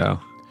change. So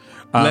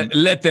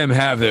let them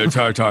have their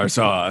tartar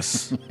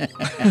sauce.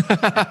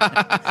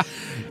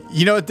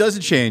 You know, it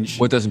doesn't change.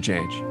 What doesn't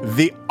change?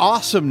 The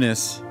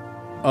awesomeness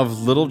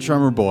of Little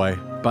Drummer Boy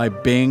by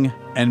Bing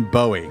and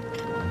Bowie.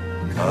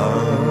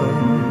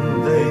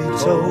 They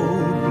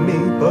told me,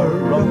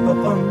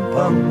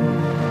 bum.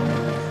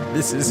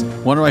 This is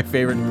one of my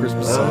favorite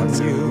Christmas songs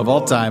of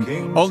all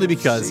time, only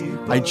because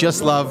I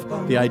just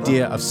love the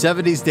idea of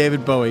 70s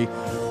David Bowie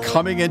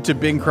coming into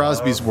Bing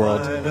Crosby's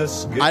world.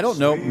 I don't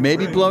know,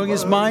 maybe blowing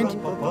his mind.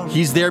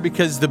 He's there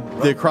because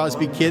the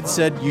Crosby kids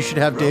said you should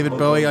have David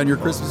Bowie on your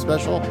Christmas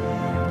special.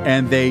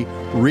 And they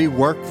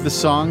reworked the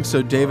song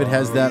so David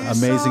has that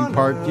amazing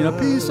part,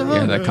 peace of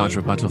Yeah, that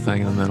contrapuntal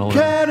thing in the middle.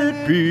 Can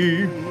it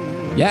be?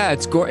 Yeah,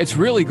 it's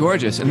really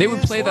gorgeous, and they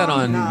would play that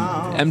on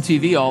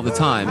MTV all the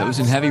time. It was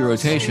in heavy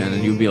rotation,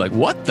 and you'd be like,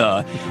 "What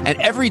the?" And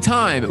every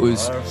time it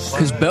was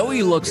because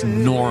Bowie looks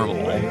normal,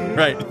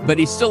 Right. but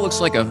he still looks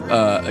like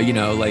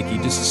like he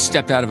just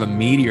stepped out of a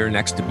meteor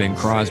next to Bing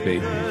Crosby,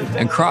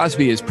 and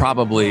Crosby is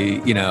probably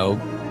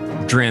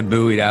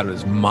drambuied out of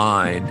his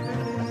mind.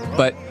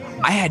 But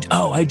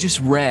I just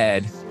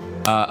read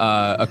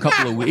a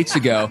couple of weeks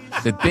ago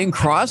that Bing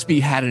Crosby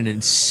had an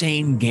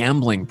insane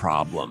gambling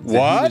problem. That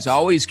What?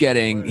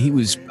 He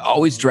was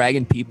always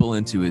dragging people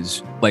into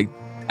his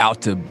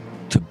out to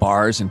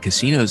bars and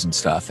casinos and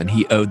stuff, and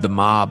he owed the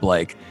mob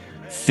like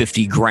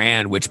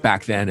 $50,000, which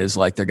back then is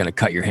like they're going to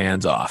cut your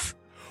hands off.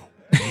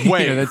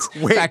 Wait, That's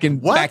wait, back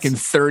in what?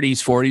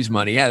 30s, 40s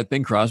money. Yeah,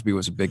 Bing Crosby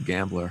was a big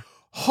gambler.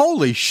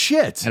 Holy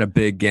shit. Had a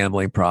big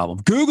gambling problem.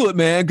 Google it,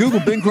 man. Google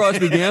Bing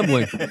Crosby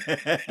gambling.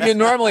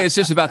 Normally it's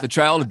just about the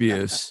child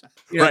abuse,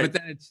 Right. but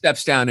then it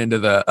steps down into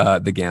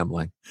the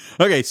gambling.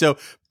 Okay, so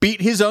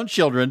beat his own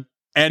children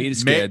and Beat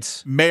his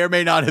kids. may or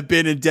may not have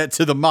been in debt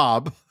to the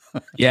mob.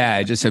 Yeah,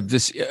 I just owed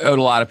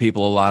a lot of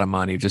people a lot of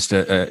money, just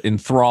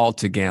enthralled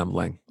to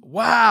gambling.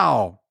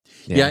 Wow.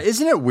 Yeah,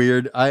 isn't it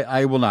weird?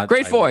 I will not.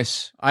 Great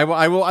voice. I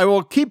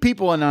will keep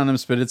people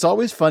anonymous, but it's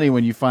always funny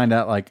when you find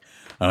out like,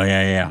 oh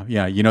yeah.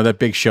 You know that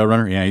big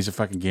showrunner? Yeah, he's a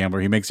fucking gambler.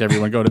 He makes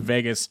everyone go to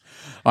Vegas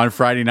on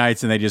Friday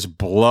nights and they just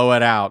blow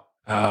it out.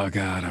 Oh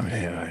God, I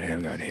hate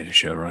a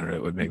showrunner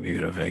that would make me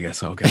go to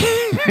Vegas. Okay.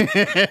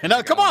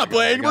 Now, come on,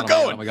 Blaine, we're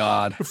going. Oh my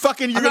God.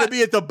 Fucking, you're going to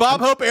be at the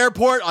Bob Hope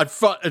Airport on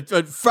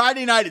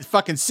Friday night at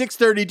fucking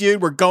 6:30,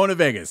 dude. We're going to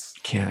Vegas.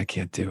 I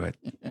can't do it.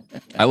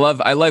 I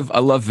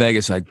love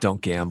Vegas. I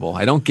don't gamble.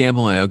 I don't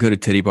gamble. I don't go to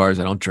titty bars.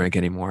 I don't drink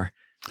anymore.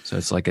 So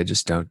it's like I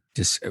just don't.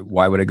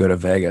 Why would I go to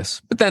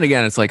Vegas? But then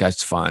again, it's like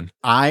it's fun.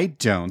 I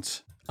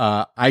don't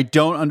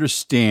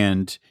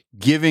understand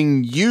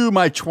giving you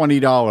my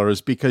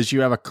 $20 because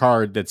you have a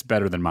card that's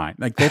better than mine.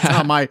 Like that's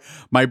how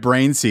my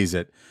brain sees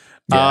it.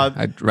 Yeah,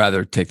 I'd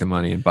rather take the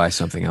money and buy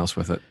something else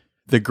with it.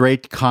 The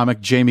great comic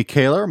Jamie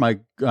Kaler, my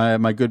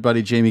good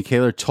buddy Jamie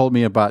Kaler, told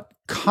me about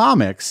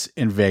comics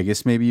in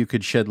Vegas. Maybe you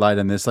could shed light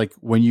on this. Like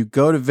when you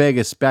go to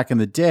Vegas back in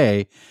the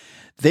day,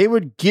 they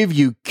would give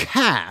you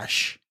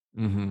cash.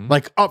 Mm-hmm.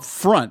 Like up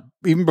front,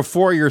 even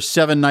before your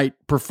 7-night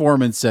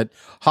performance at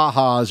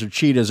Ha-Ha's or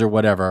Cheetah's or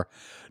whatever,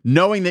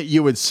 knowing that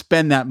you would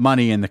spend that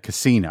money in the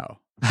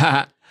casino.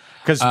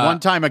 Because one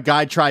time a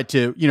guy tried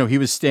to, he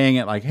was staying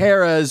at like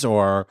Harrah's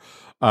or,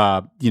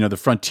 the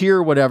Frontier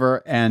or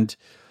whatever, and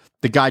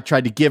the guy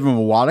tried to give him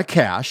a wad of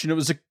cash, and it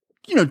was a,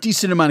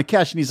 decent amount of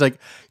cash, and he's like,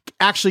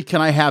 actually, can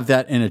I have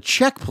that in a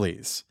check,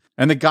 please?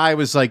 And the guy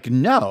was like,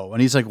 no.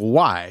 And he's like,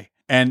 why?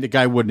 And the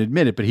guy wouldn't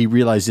admit it, but he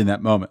realized in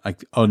that moment,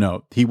 like, oh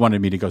no, he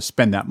wanted me to go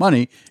spend that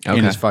money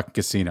in his fucking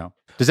casino.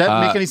 Does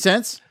that make any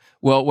sense?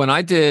 Well, when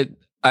I did,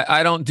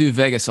 I don't do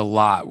Vegas a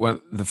lot.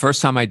 When the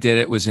first time I did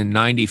it was in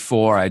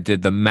 '94. I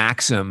did the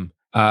Maxim,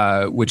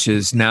 which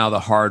is now the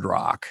Hard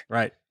Rock.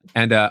 Right.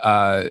 And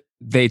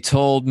they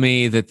told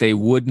me that they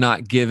would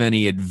not give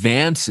any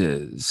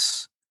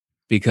advances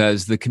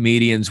because the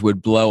comedians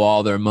would blow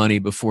all their money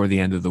before the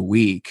end of the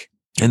week.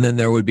 And then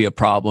there would be a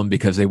problem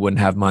because they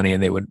wouldn't have money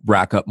and they would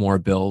rack up more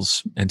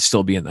bills and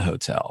still be in the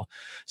hotel.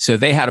 So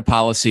they had a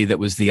policy that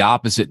was the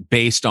opposite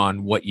based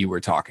on what you were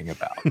talking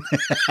about.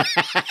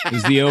 It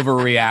was the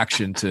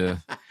overreaction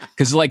to,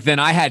 because like then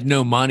I had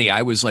no money.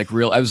 I was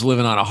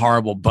living on a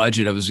horrible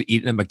budget. I was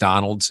eating at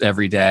McDonald's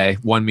every day,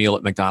 one meal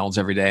at McDonald's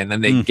every day. And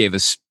then they gave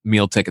us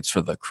meal tickets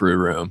for the crew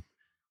room,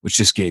 which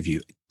just gave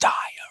you diarrhea.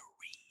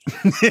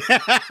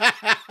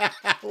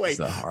 Wait,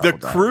 the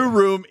crew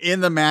room in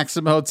the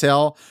Maxim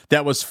Hotel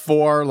that was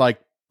for like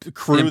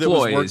crew employees, that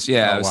was working?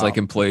 Yeah, it was like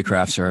employee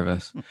craft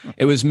service.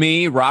 It was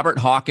me, Robert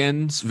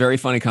Hawkins, very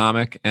funny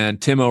comic,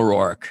 and Tim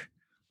O'Rourke.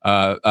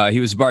 He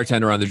was a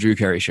bartender on the Drew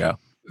Carey Show.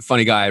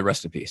 Funny guy,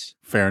 rest in peace.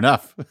 Fair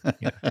enough.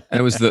 Yeah.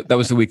 And that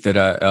was the week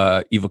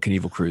that Evil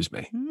Knievel cruised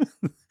me.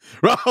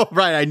 Oh,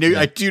 right.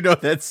 I do know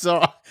that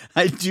song.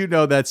 I do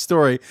know that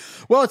story.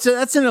 Well,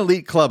 that's an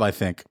elite club, I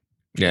think.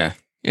 Yeah.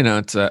 You know,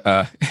 it's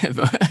the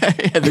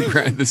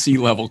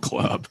C-level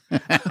club.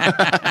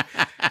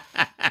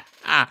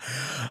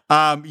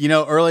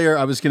 Earlier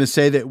I was going to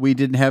say that we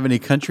didn't have any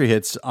country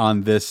hits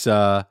on this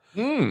Blaine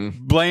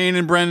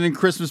and Brendan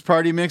Christmas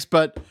party mix,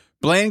 but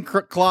Blaine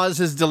Claus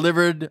has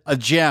delivered a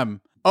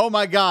gem. Oh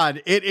my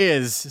God, it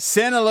is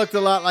Santa Looked a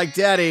Lot Like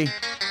Daddy.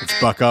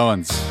 It's Buck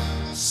Owens.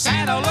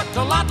 Santa looked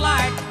a lot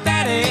like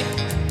Daddy.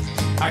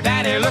 Our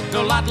Daddy looked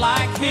a lot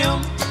like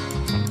him.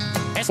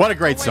 What a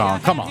great song.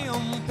 Come on.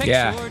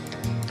 Yeah,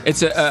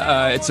 it's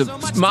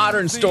a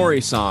modern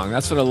story song.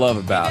 That's what I love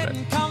about it.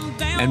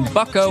 And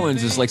Buck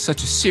Owens is like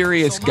such a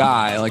serious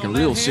guy, like a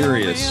real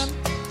serious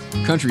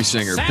country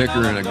singer,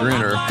 picker and a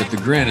grinner. But the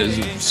grin is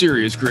a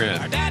serious grin.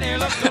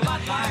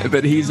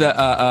 But he's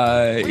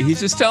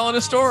just telling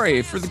a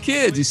story for the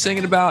kids. He's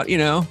singing about,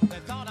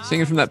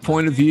 singing from that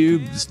point of view,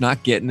 just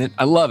not getting it.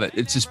 I love it.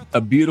 It's just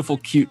a beautiful,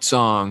 cute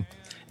song.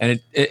 And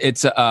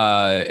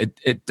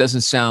it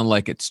doesn't sound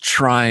like it's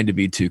trying to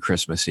be too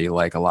Christmassy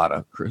like a lot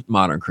of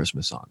modern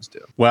Christmas songs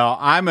do. Well,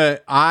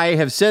 I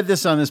have said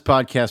this on this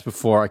podcast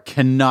before. I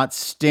cannot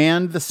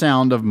stand the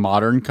sound of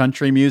modern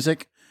country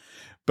music,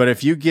 but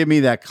if you give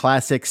me that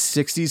classic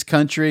 '60s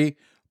country,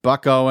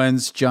 Buck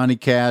Owens, Johnny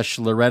Cash,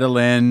 Loretta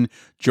Lynn,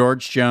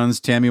 George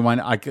Jones, Tammy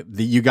Wynette,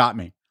 you got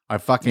me. I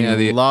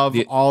fucking love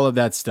all of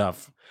that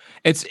stuff.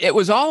 It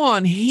was all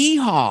on Hee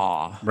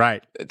Haw.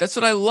 Right. That's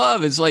what I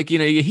love. It's like, you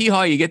Hee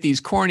Haw, you get these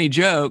corny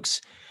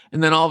jokes,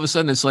 and then all of a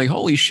sudden it's like,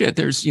 holy shit,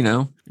 here's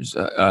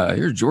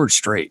George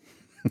Strait.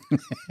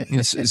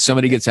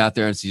 Somebody gets out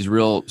there and it's these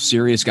real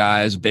serious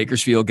guys,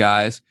 Bakersfield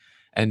guys,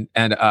 and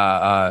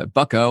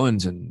Buck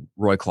Owens and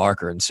Roy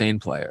Clark are insane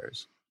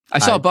players. I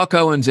saw Buck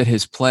Owens at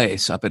his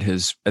place up at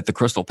the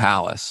Crystal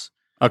Palace.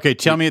 Okay,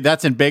 tell me,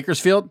 that's in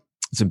Bakersfield?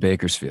 It's in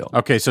Bakersfield.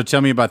 Okay, so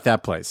tell me about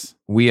that place.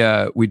 We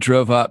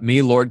drove up,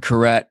 me, Lord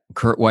Corrette,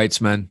 Kurt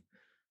Weitzman,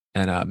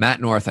 and Matt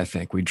North, I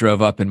think. We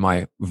drove up in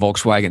my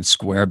Volkswagen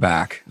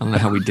Squareback. I don't know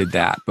how we did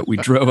that, but we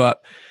drove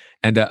up,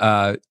 and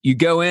you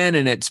go in,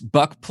 and it's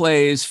Buck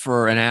plays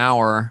for an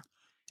hour,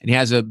 and he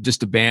has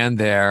just a band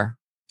there,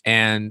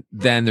 and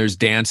then there's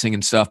dancing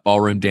and stuff,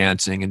 ballroom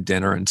dancing and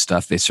dinner and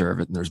stuff. They serve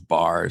it, and there's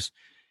bars.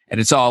 And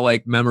it's all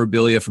like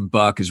memorabilia from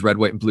Buck, his red,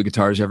 white, and blue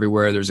guitars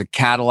everywhere. There's a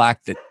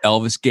Cadillac that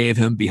Elvis gave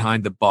him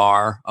behind the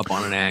bar up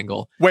on an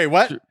angle. Wait,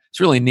 what? It's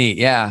really neat.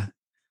 Yeah.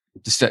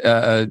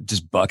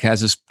 Just Buck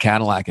has this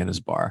Cadillac in his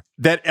bar.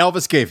 That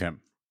Elvis gave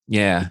him?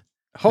 Yeah.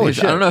 Holy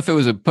shit. I don't know if it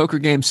was a poker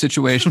game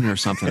situation or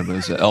something, but it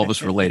was an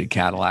Elvis-related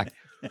Cadillac.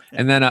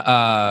 And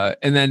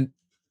then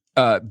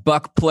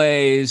Buck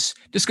plays,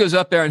 just goes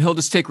up there and he'll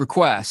just take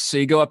requests. So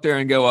you go up there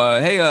and go,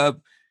 hey,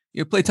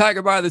 you play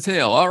Tiger by the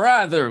Tail. All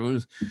right, there.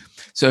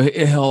 So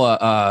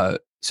he'll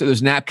so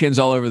there's napkins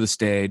all over the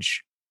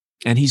stage,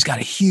 and he's got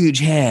a huge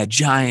head,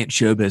 giant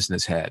show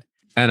business head,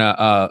 and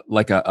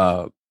like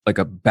a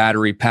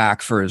battery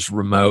pack for his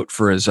remote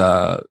for his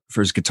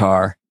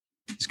guitar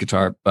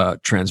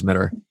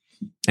transmitter,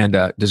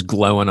 and just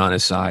glowing on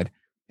his side.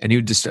 And he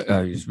would just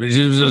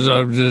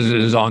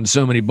is on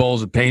so many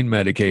bowls of pain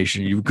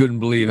medication. You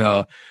couldn't believe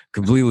how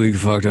completely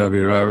fucked up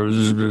he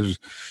was.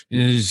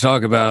 You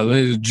talk about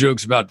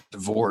jokes about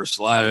divorce.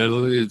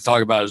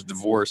 Talk about his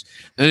divorce.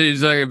 And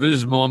he's like,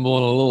 just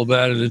mumbling a little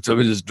bit, and it's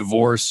his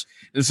divorce.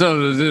 And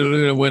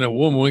so when a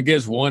woman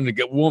gets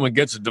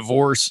a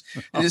divorce,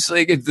 and it's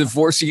like a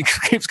divorce. He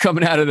keeps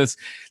coming out of this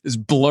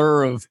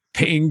blur of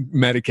pain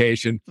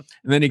medication, and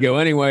then you go,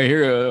 anyway,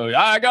 here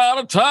I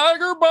got a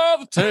tiger by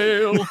the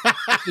tail.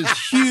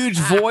 This huge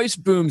voice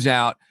booms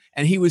out,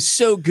 and he was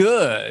so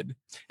good.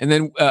 And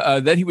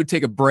then he would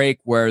take a break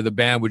where the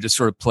band would just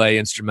sort of play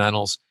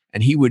instrumentals,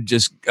 and he would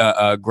just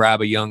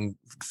grab a young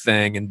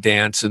thing and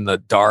dance in the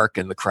dark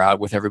in the crowd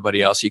with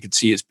everybody else. You could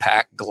see his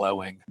pack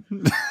glowing.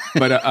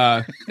 But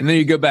and then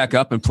you go back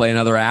up and play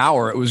another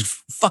hour. It was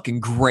fucking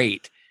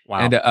great. Wow.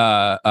 And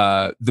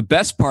the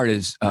best part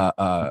is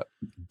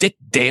Dick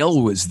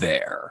Dale was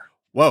there.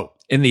 Whoa.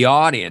 In the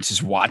audience,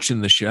 just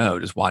watching the show,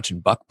 just watching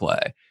Buck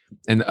play.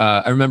 And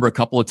I remember a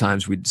couple of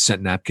times we'd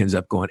sent napkins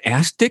up going,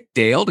 ask Dick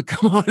Dale to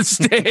come on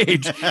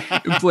stage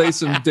and play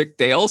some Dick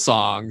Dale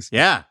songs.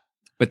 Yeah.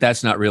 But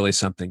that's not really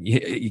something,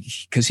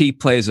 because he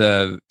plays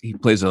a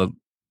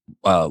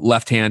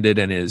left-handed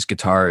and his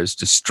guitar is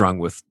just strung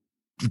with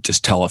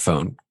just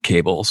telephone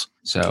cables.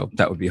 So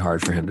that would be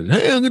hard for him to,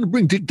 hey, I'm going to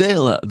bring Dick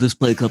Dale out. Just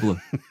play a couple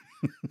of,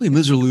 play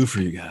Mr. Lou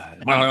for you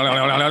guys.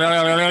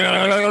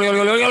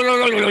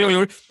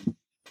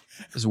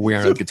 Just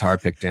wearing a guitar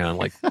pick down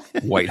like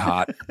white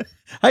hot.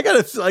 I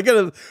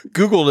gotta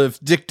Google if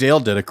Dick Dale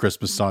did a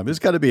Christmas song. There's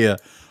got to be a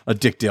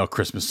Dick Dale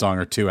Christmas song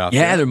or two out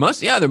there. Yeah, there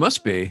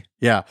must be.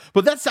 Yeah,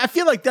 but I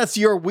feel like that's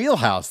your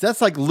wheelhouse. That's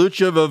like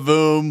Lucha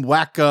Vavoom,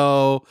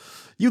 Wacko.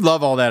 You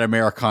love all that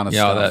Americana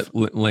stuff. Yeah,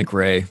 that Link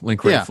Ray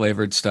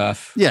flavored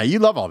stuff. Yeah, you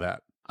love all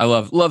that. I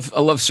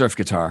love surf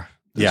guitar.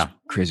 Those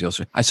crazy old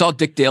surf. I saw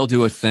Dick Dale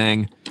do a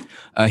thing.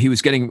 He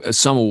was getting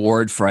some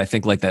award for, I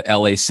think, like the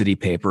LA City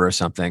Paper or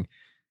something.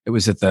 It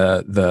was at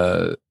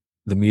the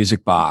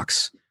music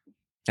box,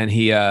 and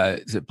he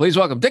said, "Please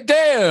welcome Dick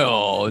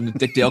Dale." And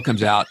Dick Dale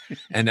comes out,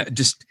 and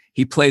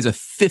he plays a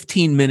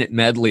 15-minute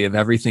medley of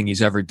everything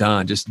he's ever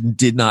done. Just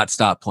did not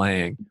stop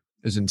playing.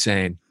 It was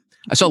insane.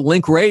 I saw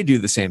Link Ray do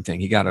the same thing.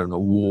 He got an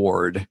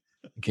award.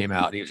 He came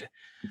out. He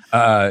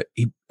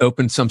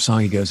opened some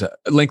song. He goes,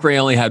 Link Ray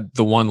only had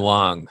the one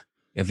lung.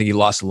 I think he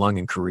lost a lung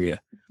in Korea.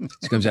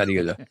 He comes out and he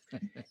goes,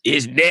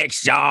 his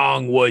next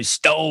song was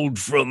stolen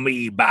from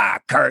me by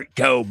Kurt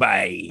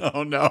Cobain.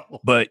 Oh,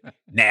 no. But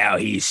now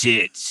he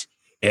sits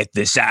at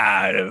the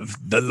side of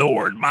the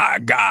Lord my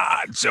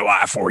God, so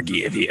I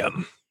forgive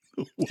him.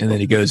 And then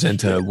he goes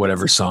into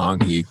whatever song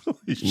that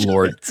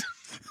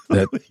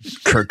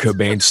Kurt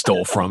Cobain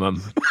stole from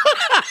him.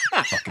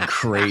 Fucking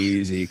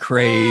crazy.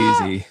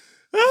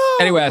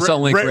 Anyway, I saw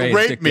Link Ray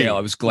and Dick Dale.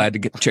 I was glad to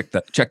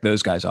check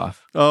those guys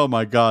off. Oh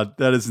my God,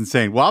 that is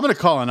insane. Well, I'm going to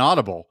call an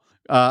audible.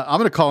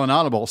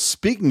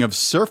 Speaking of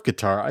surf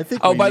guitar, I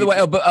think. Oh, by the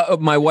way,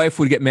 my wife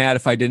would get mad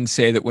if I didn't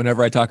say that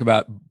whenever I talk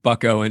about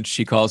Buck Owens,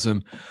 she calls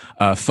him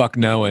 "fuck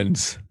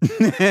Knowens."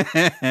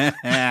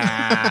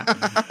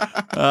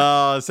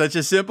 Oh, such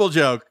a simple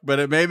joke, but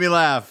it made me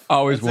laugh.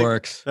 Always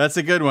works. That's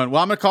a good one.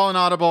 Well, I'm going to call an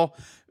audible.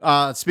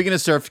 Speaking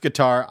of surf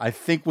guitar, I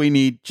think we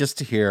need just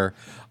to hear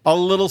a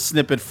little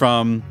snippet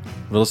from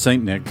Little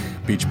Saint Nick,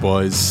 Beach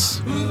Boys.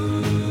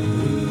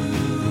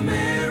 Ooh,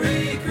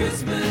 Merry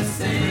Christmas,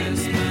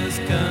 Christmas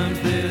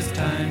comes this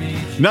time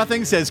each.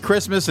 Nothing says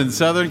Christmas in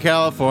Southern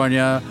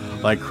California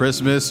like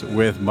Christmas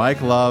with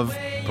Mike Love,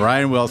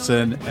 Brian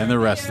Wilson, and the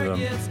rest of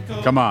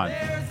them. Come on.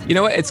 You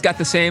know what? It's got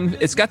the same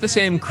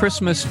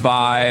Christmas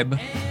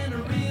vibe,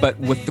 but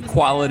with the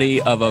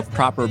quality of a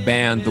proper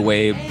band, the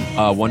way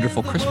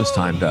Wonderful Christmas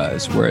Time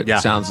does, where it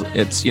sounds,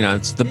 it's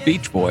the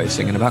Beach Boys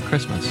singing about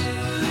Christmas.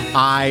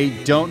 I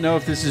don't know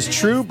if this is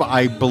true, but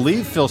I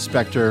believe Phil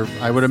Spector,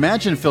 I would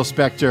imagine Phil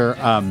Spector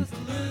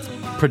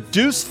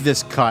produced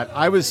this cut.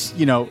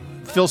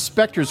 Phil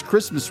Spector's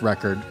Christmas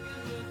record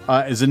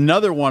is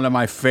another one of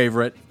my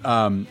favorite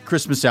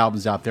Christmas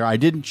albums out there. I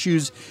didn't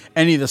choose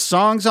any of the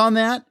songs on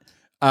that.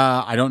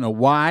 I don't know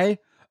why.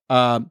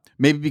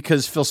 Maybe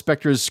because Phil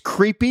Spector is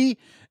creepy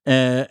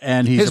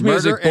and he's his a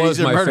murderer. Music blows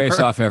my face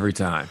off every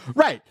time.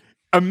 Right.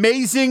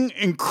 Amazing,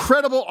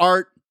 incredible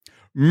art,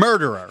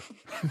 murderer.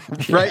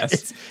 Right?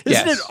 Yes.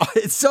 Isn't it?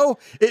 It's so,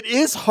 it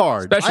is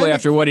hard. Especially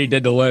after what he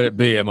did to Let It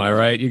Be. Am I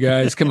right, you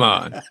guys? Come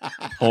on.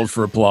 Hold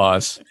for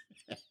applause.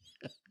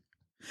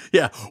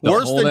 Yeah.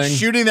 Worse than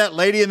shooting that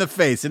lady in the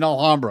face in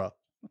Alhambra.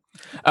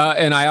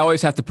 And I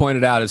always have to point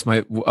it out as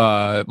my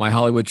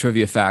Hollywood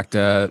trivia fact.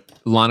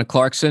 Lana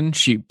Clarkson,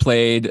 she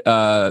played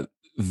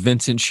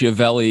Vincent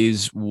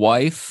Schiavelli's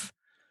wife,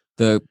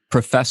 the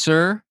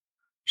professor.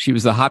 She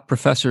was the hot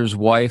professor's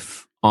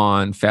wife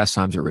on Fast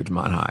Times at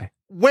Ridgemont High.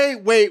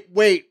 Wait.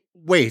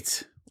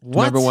 What?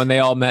 Remember when they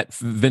all met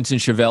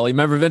Vincent Schiavelli?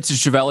 Remember Vincent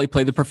Schiavelli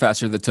played the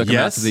professor that took him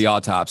out to the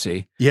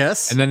autopsy?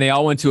 Yes. And then they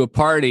all went to a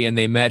party and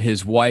they met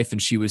his wife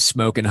and she was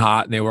smoking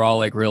hot and they were all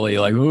like really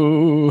like,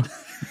 ooh.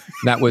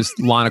 That was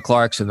Lana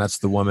Clarkson. That's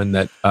the woman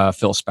that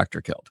Phil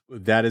Spector killed.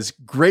 That is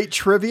great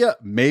trivia.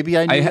 Maybe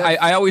I knew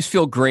that. I always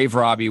feel grave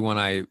Robbie when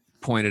I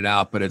point it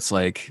out, but it's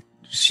like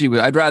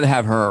I'd rather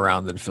have her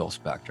around than Phil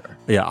Spector.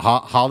 Yeah,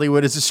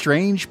 Hollywood is a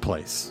strange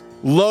place.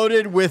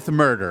 Loaded with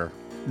murder.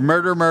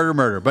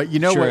 Murder. But you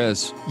know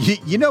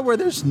you know where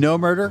there's no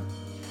murder?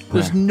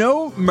 There's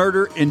no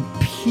murder in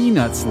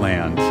Peanuts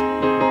Land.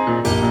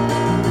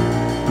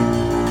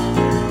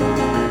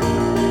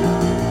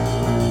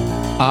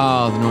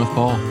 Oh, the North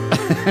Pole.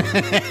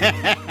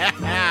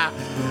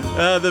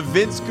 The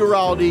Vince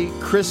Guaraldi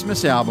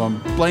Christmas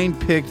album. Blaine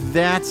picked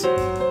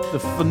the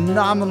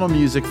phenomenal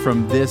music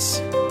from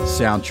this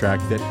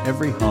soundtrack that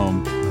every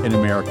home in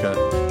America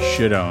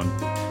should own.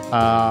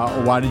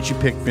 Why did you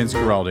pick Vince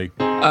Guaraldi?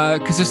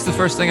 Because it's the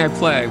first thing I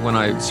play when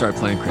I start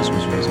playing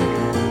Christmas music.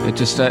 It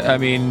just, I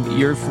mean,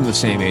 you're from the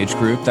same age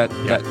group.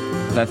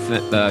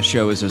 That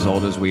show is as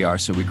old as we are,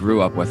 so we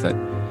grew up with it.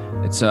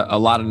 It's a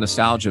lot of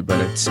nostalgia, but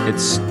it's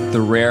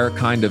the rare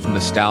kind of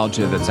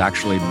nostalgia that's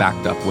actually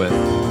backed up with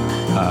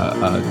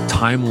a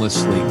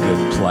timelessly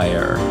good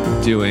player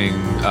doing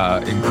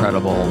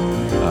incredible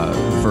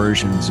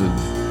versions of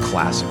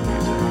classic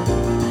music.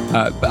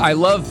 I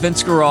love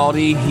Vince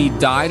Guaraldi. He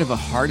died of a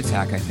heart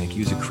attack, I think. He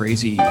was a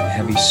crazy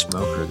heavy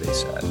smoker, they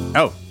said.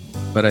 Oh.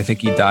 But I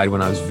think he died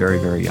when I was very,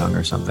 very young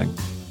or something.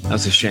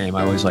 That's a shame.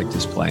 I always liked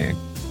his playing.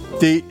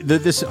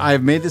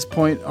 I've made this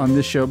point on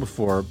this show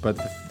before, but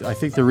I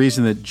think the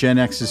reason that Gen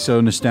X is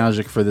so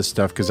nostalgic for this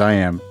stuff,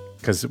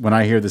 because when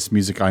I hear this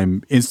music,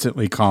 I'm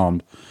instantly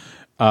calmed,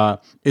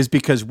 is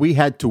because we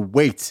had to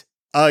wait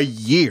a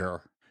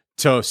year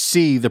to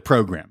see the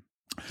program.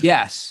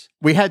 Yes.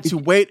 We had to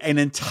wait an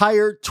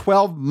entire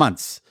 12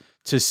 months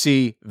to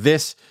see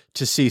this,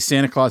 to see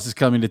Santa Claus is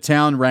Coming to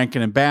Town,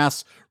 Rankin and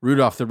Bass,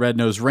 Rudolph the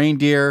Red-Nosed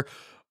Reindeer,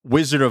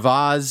 Wizard of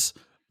Oz,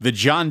 the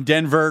John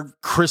Denver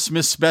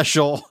Christmas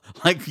special.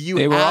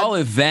 They were all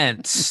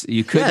events.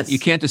 You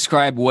can't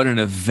describe what an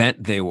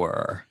event they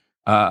were.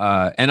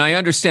 And I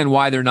understand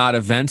why they're not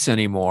events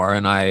anymore.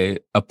 And I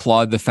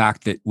applaud the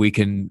fact that we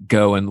can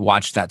go and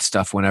watch that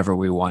stuff whenever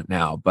we want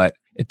now. But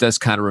it does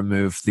kind of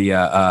remove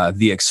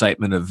the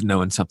excitement of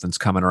knowing something's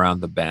coming around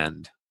the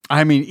bend.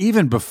 I mean,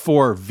 even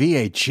before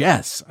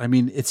VHS, I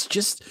mean, it's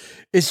just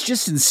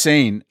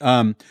insane.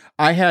 I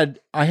had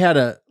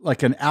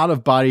an out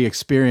of body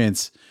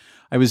experience.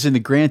 I was in the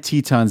Grand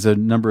Tetons a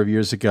number of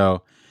years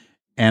ago,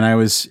 and I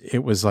was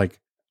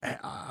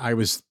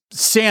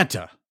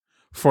Santa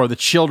for the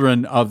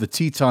children of the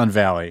Teton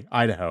Valley,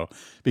 Idaho,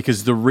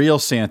 because the real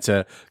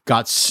Santa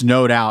got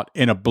snowed out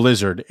in a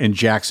blizzard in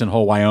Jackson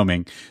Hole,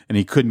 Wyoming, and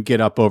he couldn't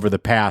get up over the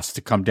pass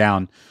to come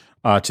down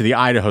to the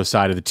Idaho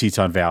side of the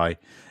Teton Valley.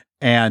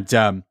 And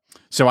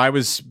so I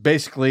was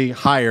basically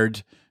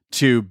hired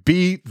to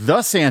be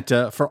the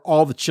Santa for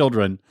all the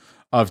children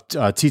of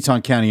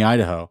Teton County,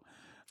 Idaho.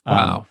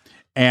 Wow.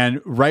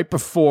 And right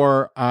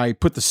before I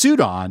put the suit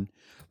on,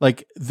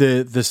 like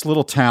this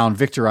little town,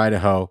 Victor,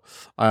 Idaho,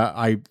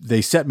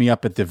 they set me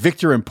up at the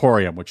Victor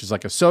Emporium, which is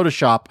like a soda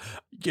shop,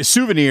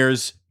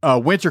 souvenirs,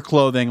 winter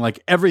clothing, like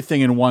everything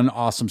in one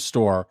awesome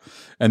store.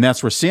 And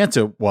that's where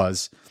Santa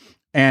was.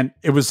 And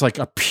it was like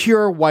a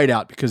pure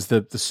whiteout because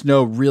the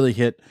snow really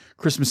hit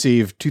Christmas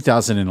Eve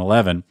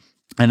 2011.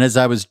 And as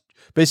I was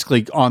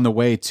basically on the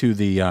way to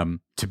the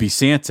to be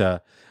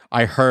Santa,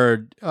 I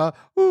heard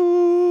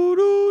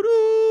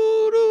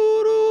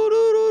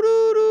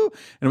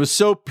and it was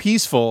so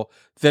peaceful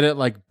that it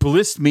like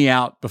blissed me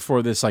out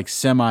before this like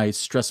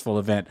semi-stressful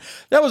event.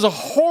 That was a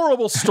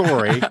horrible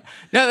story. No,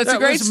 that's a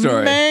great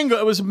story.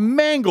 It was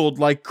mangled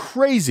like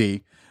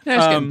crazy. Yeah,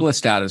 just getting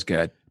blissed out is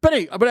good. But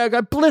I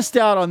got blissed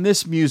out on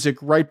this music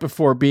right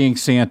before being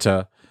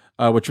Santa,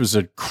 which was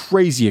a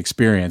crazy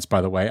experience,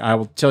 by the way. I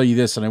will tell you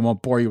this, and I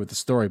won't bore you with the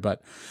story,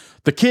 but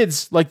the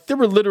kids, like, there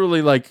were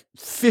literally like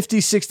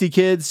 50, 60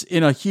 kids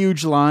in a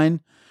huge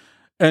line.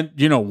 And,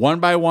 one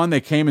by one, they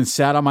came and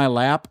sat on my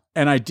lap,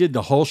 and I did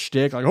the whole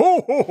shtick, like,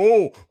 ho, ho,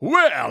 ho,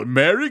 well,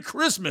 Merry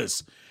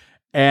Christmas.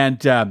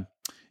 And, I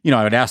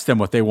would ask them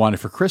what they wanted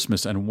for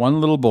Christmas, and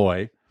one little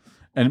boy,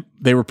 and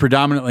they were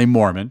predominantly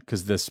Mormon,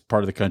 because this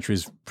part of the country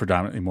is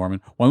predominantly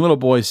Mormon. One little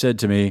boy said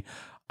to me,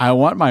 I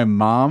want my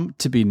mom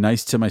to be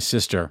nice to my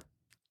sister.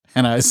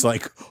 And I was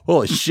like,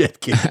 holy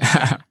shit, kid.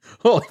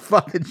 Holy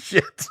fucking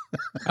shit.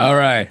 All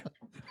right.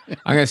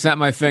 I'm going to snap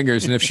my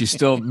fingers, and if she's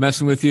still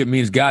messing with you, it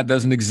means God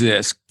doesn't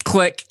exist.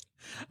 Click.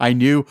 I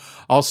knew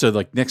also,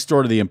 like, next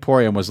door to the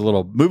Emporium was a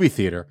little movie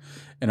theater,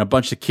 and a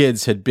bunch of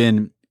kids had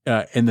been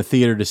in the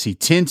theater to see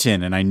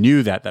Tintin, and I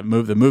knew the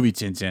movie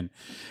Tintin.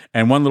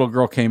 And one little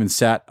girl came and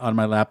sat on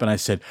my lap, and I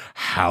said,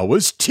 how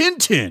was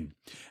Tintin?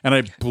 And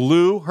I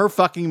blew her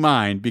fucking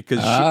mind because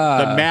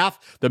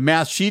the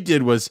math she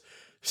did was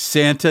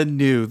Santa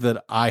knew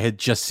that I had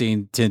just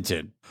seen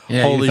Tintin.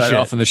 Yeah, holy you thought shit.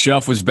 Elf on the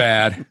Shelf was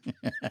bad.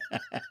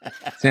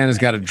 Santa's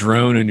got a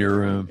drone in your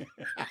room.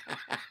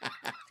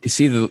 You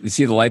see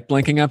the light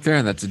blinking up there?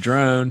 And that's a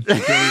drone.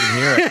 You can't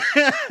even hear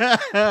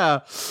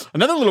it.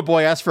 Another little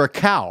boy asked for a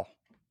cow.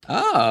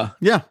 Oh.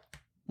 Yeah.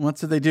 What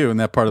did they do in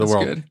that part of the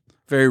world? Good.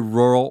 Very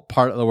rural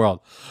part of the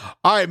world.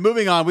 All right,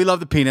 moving on. We love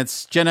the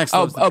Peanuts. Gen X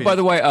loves the Peanuts. By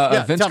the way,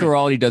 Vince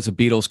Guaraldi does a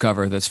Beatles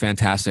cover that's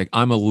fantastic.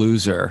 I'm a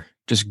Loser.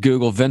 Just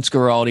Google Vince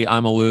Guaraldi,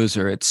 I'm a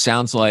Loser. It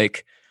sounds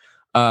like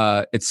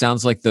the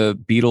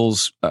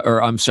Beatles,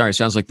 it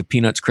sounds like the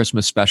Peanuts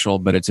Christmas special,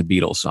 but it's a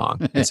Beatles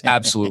song. It's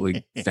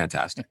absolutely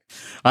fantastic.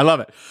 I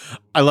love it.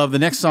 I love the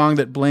next song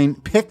that Blaine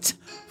picked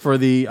for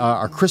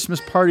our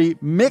Christmas party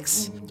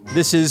mix.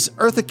 This is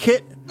Eartha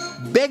Kitt,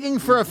 Begging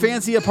for a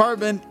Fancy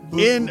Apartment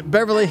in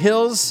Beverly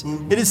Hills.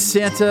 It is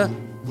Santa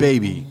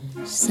Baby.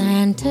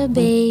 Santa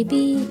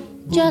Baby,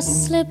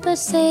 just slip a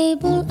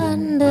sable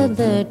under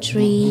the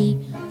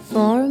tree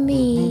for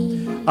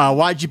me.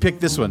 Why'd you pick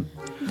this one?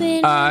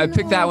 I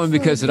picked that one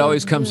because it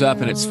always comes up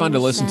and it's fun to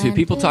listen to.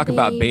 People talk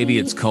about Baby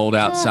It's Cold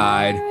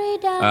Outside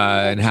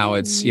and how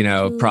it's,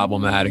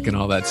 problematic and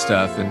all that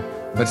stuff.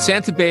 But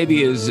Santa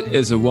Baby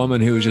is a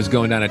woman who is just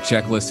going down a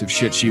checklist of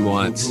shit she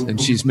wants,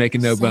 and she's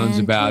making no bones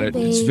about it.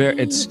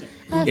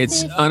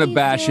 It's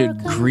unabashed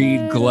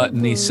greed,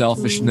 gluttony,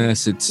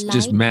 selfishness. It's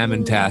just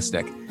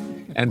mammon-tastic.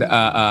 And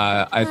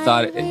I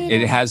thought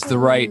it has the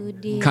right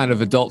kind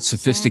of adult,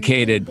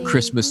 sophisticated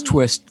Christmas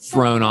twist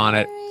thrown on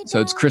it. So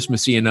it's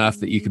Christmassy enough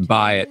that you can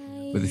buy it,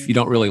 but if you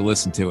don't really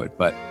listen to it.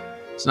 But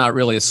it's not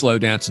really a slow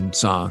dancing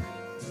song.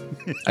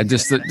 I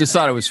just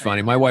thought it was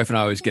funny. My wife and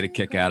I always get a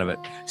kick out of it.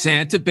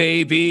 Santa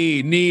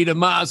baby, need a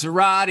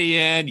Maserati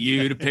and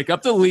you to pick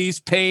up the lease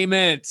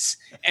payments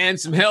and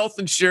some health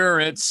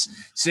insurance.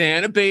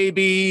 Santa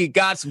baby,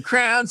 got some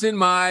crowns in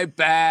my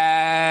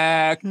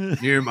back.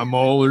 Near my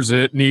molars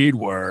that need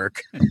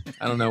work.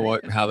 I don't know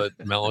how the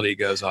melody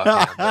goes off.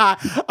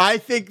 I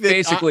think that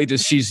basically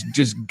she's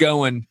just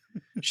going.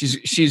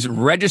 She's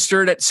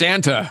registered at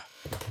Santa.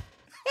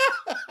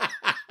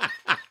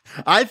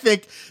 I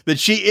think that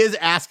she is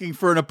asking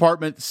for an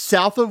apartment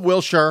south of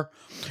Wilshire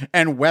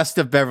and west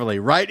of Beverly,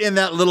 right in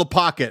that little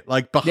pocket,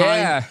 like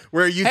behind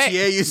where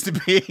UTA used to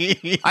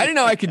be. I didn't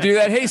know I could do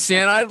that. Hey,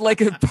 Santa, I'd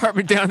like an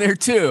apartment down there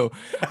too.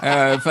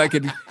 If I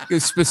could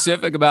get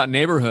specific about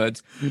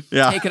neighborhoods.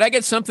 Yeah. Hey, could I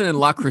get something in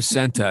La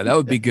Crescenta? That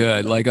would be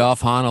good, like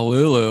off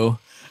Honolulu.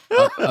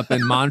 Up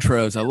in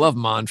Montrose. I love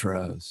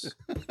Montrose.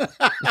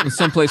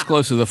 Someplace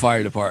close to the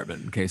fire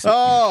department in case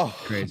it's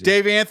crazy.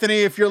 Dave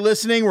Anthony, if you're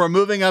listening, we're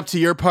moving up to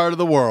your part of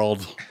the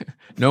world.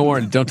 No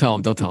warning. Don't tell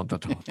him.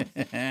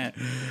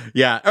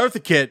 Yeah,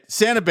 Eartha Kitt,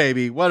 Santa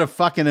Baby. What a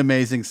fucking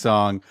amazing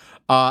song.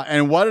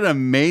 And what an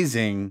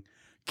amazing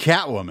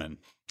Catwoman.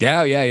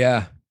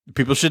 Yeah.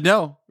 People should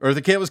know.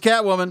 Eartha Kitt was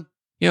Catwoman.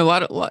 A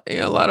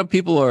lot of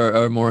people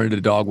are more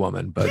into Dog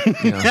Woman, but I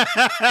like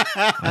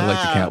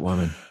the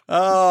Catwoman.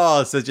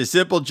 Oh, such a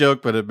simple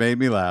joke, but it made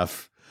me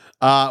laugh.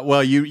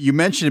 Well, you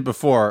mentioned it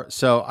before,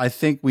 so I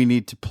think we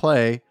need to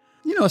play,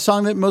 a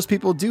song that most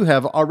people do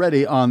have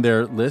already on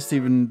their list,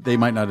 even they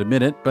might not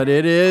admit it, but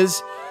it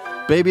is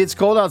Baby It's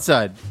Cold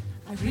Outside.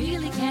 I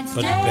really can't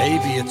stay. But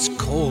baby, it's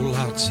cold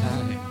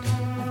outside.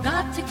 I've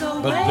got to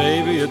go But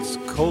away. baby, it's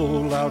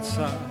cold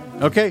outside.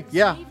 Okay,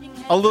 yeah,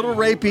 a little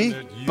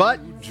rapey, but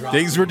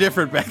things were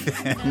different back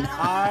then.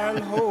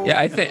 Yeah,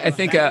 I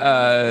think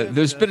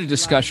there's been a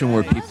discussion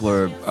where people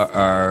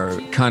are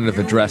kind of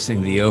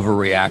addressing the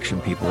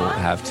overreaction people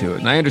have to it,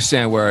 and I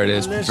understand where it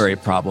is very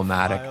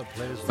problematic.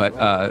 But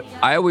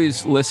I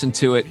always listen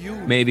to it.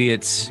 Maybe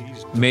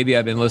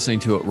I've been listening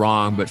to it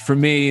wrong, but for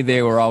me,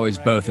 they were always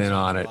both in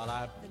on it.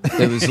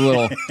 There was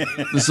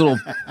this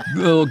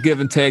little give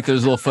and take.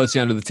 There's a little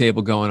footsie under the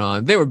table going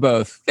on. They were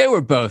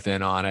both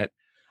in on it,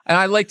 and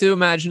I'd like to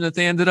imagine that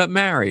they ended up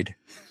married.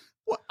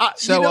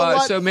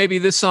 So maybe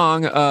this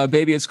song,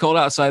 Baby It's Cold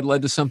Outside,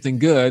 led to something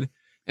good,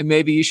 and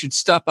maybe you should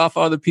stop off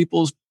other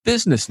people's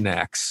business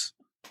necks.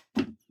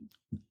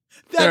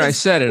 I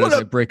said it as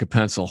I break a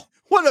pencil.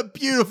 What a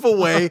beautiful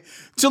way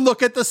to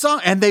look at the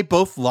song. And they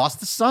both lost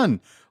the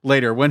son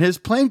later when his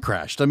plane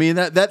crashed. I mean,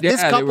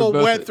 this couple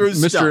went through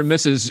Mr. stuff. and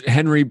Mrs.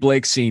 Henry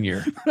Blake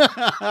Sr.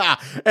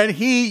 And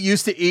he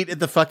used to eat at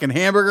the fucking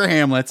Hamburger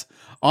Hamlet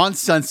on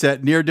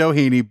Sunset near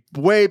Doheny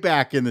way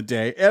back in the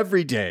day,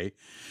 every day.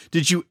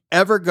 Did you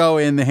ever go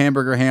in the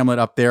Hamburger Hamlet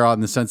up there on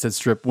the Sunset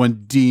Strip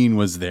when Dean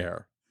was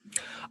there?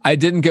 I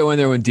didn't go in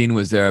there when Dean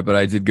was there, but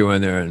I did go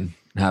in there and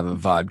have a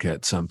vodka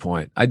at some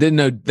point. I didn't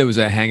know there was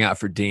a hangout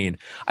for Dean.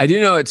 I do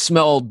know it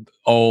smelled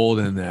old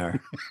in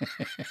there.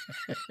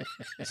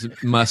 It's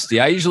musty.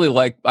 I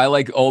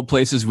like old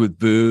places with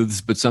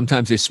booths, but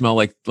sometimes they smell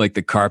like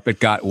the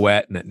carpet got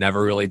wet and it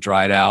never really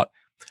dried out.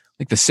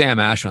 Like the Sam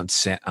Ash on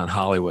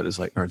Hollywood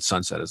or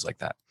Sunset is like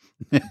that.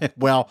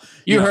 Well,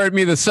 you heard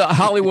me. The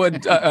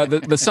Hollywood,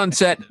 the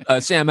Sunset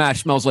Sam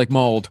Ash smells like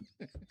mold.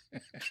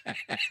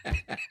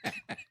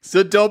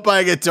 So don't buy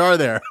a guitar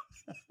there.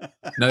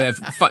 No, they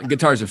have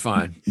guitars are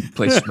fine.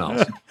 Place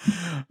smells.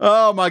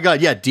 Oh my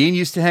God! Yeah, Dean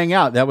used to hang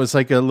out. That was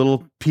like a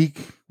little peek.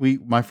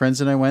 My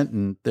friends and I went,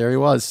 and there he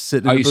was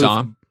sitting. Oh, in the you booth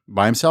saw him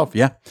by himself?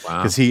 Yeah,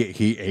 wow. Because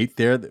he ate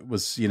there. That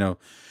was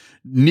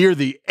near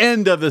the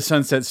end of the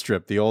Sunset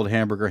Strip, the old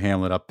Hamburger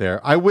Hamlet up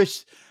there. I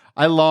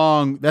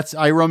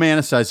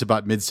romanticize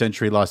about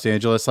mid-century Los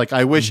Angeles. Like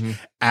I wish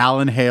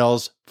Alan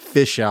Hale's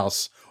Fish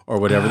House or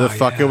whatever the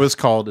fuck it was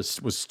called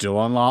was still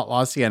on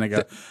La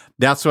Cienega.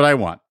 That's what I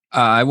want.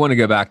 I want to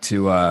go back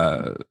to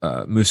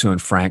Musso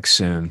and Frank's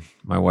soon.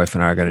 My wife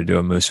and I are going to do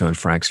a Musso and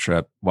Frank's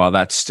trip while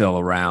that's still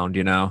around,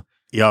 Oh,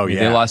 yeah.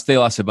 They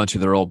lost a bunch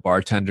of their old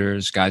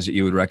bartenders, guys that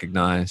you would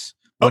recognize.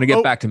 I want to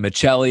get back to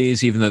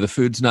Michelli's, even though the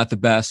food's not the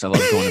best. I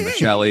love going to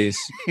Michelli's.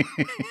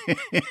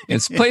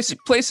 It's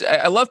place.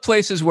 I love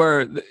places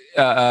where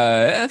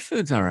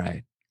food's all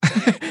right,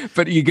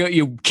 but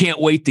you can't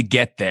wait to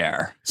get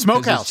there.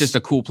 Smokehouse, it's just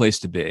a cool place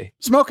to be.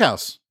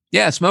 Smokehouse,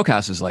 yeah,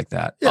 Smokehouse is like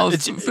that. Yeah,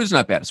 food's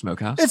not bad at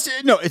Smokehouse.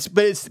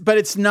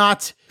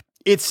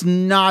 It's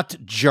not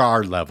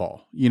jar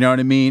level. You know what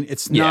I mean?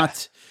 It's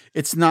not.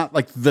 it's not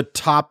like the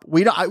top.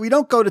 We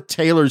don't go to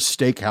Taylor's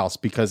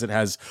Steakhouse because it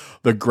has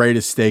the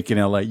greatest steak in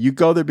LA. You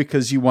go there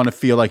because you want to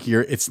feel like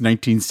it's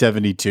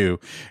 1972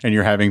 and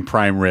you're having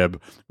prime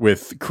rib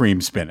with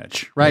cream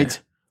spinach, right? Yeah.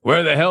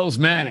 Where the hell's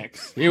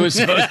Mannix? He was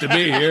supposed to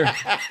be here.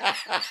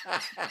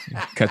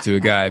 Cut to a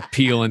guy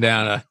peeling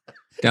down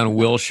a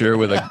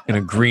Wilshire in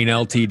a green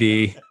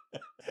LTD.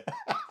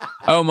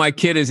 Oh, my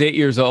kid is 8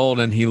 years old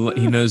and he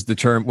knows the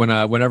term.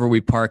 Whenever we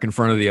park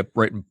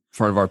right in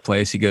front of our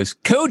place, he goes,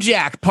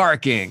 Kojak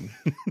parking.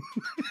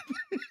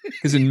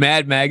 Because in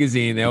Mad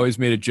Magazine, they always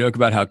made a joke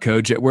about how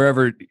Kojak,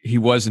 wherever he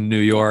was in New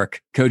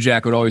York,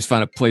 Kojak would always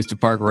find a place to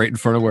park right in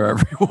front of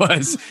wherever he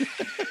was,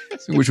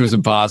 which was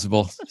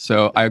impossible.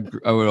 So I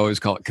would always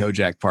call it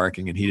Kojak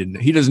parking, and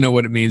he doesn't know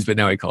what it means, but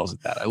now he calls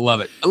it that. I love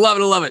it. I love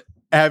it. I love it.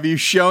 Have you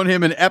shown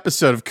him an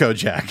episode of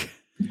Kojak?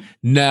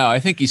 No, I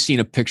think he's seen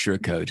a picture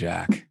of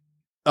Kojak.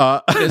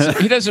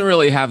 He doesn't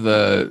really have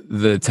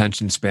the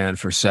attention span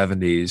for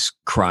 70s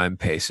crime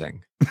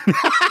pacing.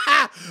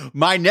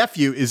 My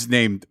nephew is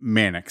named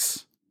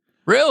Mannix.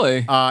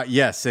 Really?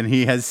 Yes, and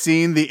he has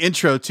seen the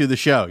intro to the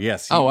show.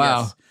 Yes. Oh,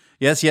 wow.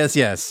 Yes.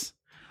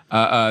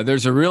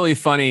 There's a really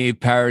funny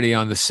parody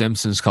on The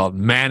Simpsons called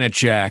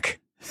Manicheck.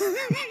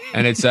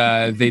 And it's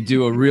they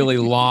do a really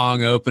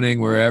long opening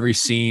where every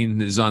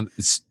scene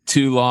it's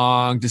too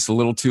long, just a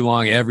little too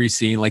long. Every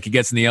scene, like he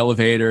gets in the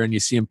elevator and you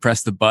see him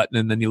press the button,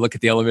 and then you look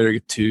at the elevator,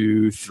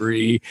 2,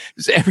 3.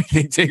 Just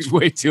everything takes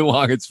way too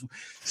long. It's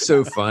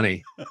so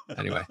funny.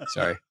 Anyway,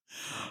 sorry.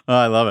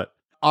 I love it.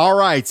 All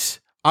right,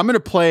 I'm going to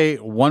play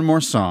one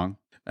more song,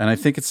 and I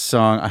think it's a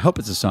song. I hope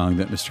it's a song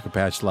that Mr.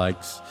 Kopach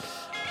likes.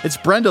 It's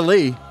Brenda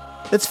Lee.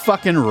 It's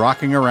fucking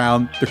Rocking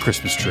Around the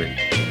Christmas Tree.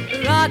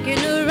 Rocking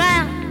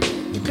around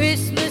the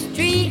Christmas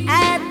tree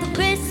at the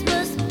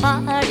Christmas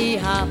party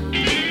hop.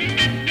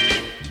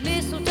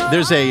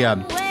 There's a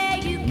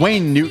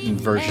Wayne Newton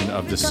version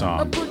of this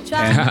song,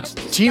 and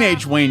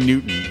teenage Wayne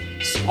Newton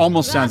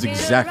almost sounds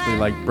exactly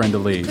like Brenda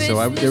Lee.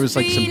 So there was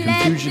like some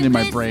confusion in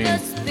my brain.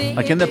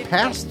 Like in the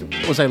past,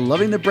 was I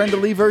loving the Brenda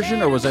Lee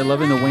version or was I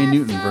loving the Wayne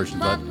Newton version?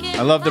 But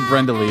I love the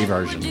Brenda Lee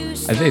version.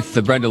 I think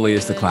the Brenda Lee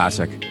is the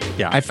classic.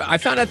 Yeah, I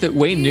found out that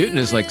Wayne Newton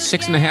is like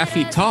 6.5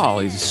 feet tall.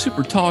 He's a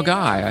super tall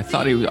guy.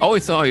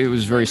 Always thought he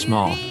was very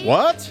small.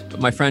 What? But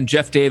my friend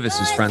Jeff Davis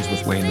is friends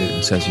with Wayne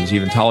Newton. Says he's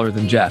even taller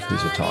than Jeff.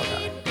 He's a tall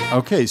guy.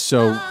 Okay,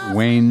 so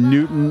Wayne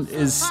Newton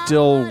is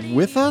still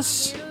with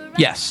us?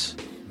 Yes.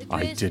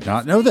 I did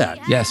not know that.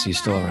 Yes, he's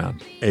still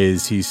around.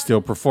 Is he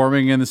still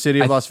performing in the city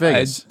of Las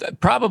Vegas?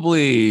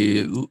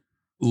 Probably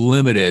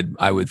limited,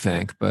 I would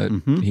think, but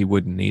he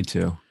wouldn't need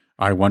to.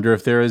 I wonder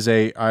if there was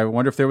a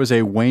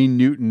Wayne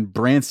Newton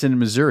Branson,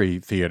 Missouri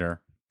theater.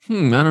 I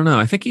don't know.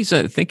 I think he's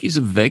a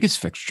Vegas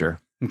fixture.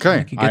 Okay, I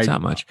think he gets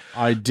that much.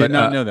 I did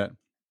not know that.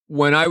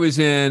 When I was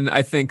in,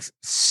 I think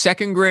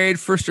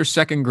first or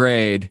second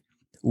grade,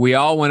 we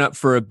all went up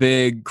for a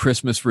big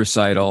Christmas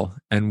recital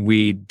and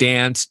we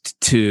danced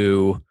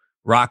to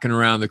Rocking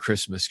Around the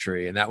Christmas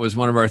Tree. And that was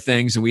one of our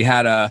things. And we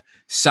had a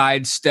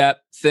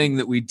sidestep thing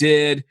that we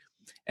did.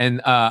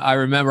 And I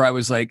remember I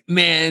was like,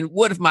 man,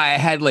 what if I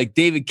had like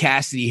David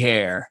Cassidy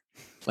hair?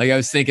 Like I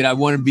was thinking I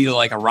want to be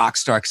like a rock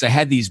star because I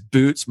had these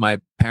boots. My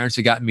parents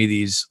had gotten me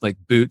these like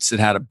boots that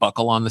had a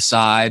buckle on the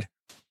side,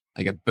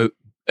 like a boot,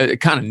 a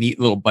kind of neat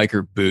little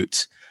biker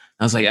boots.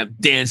 I was like, I'm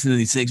dancing to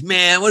these things.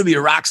 Man, I want to be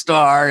a rock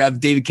star. I have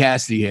David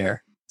Cassidy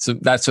hair. So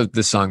that's what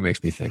this song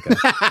makes me think of.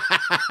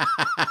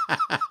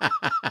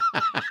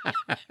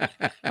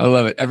 I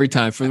love it every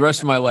time. For the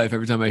rest of my life,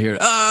 every time I hear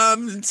it,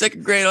 I'm in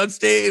second grade on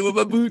stage with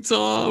my boots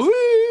on.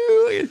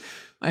 Woo!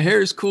 My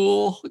hair is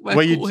cool. Look at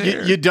my cool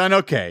hair. You done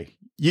okay.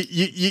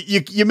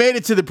 You made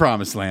it to the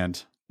promised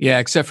land. Yeah,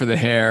 except for the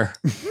hair.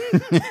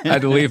 I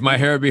had to leave my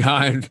hair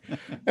behind.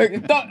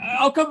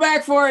 I'll come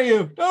back for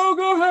you. No,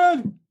 go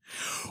ahead.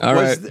 All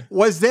right.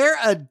 Was there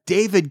a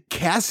David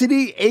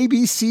Cassidy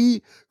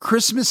ABC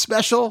Christmas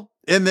special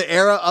in the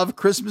era of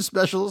Christmas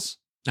specials?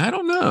 I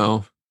don't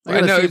know.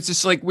 I know it's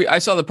just like I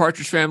saw the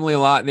Partridge Family a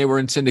lot, and they were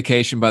in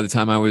syndication by the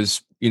time I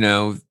was,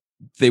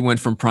 they went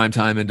from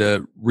primetime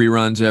into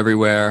reruns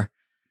everywhere,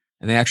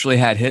 and they actually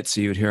had hits.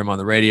 So you would hear them on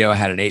the radio. I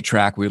had an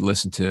 8-track we would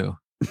listen to.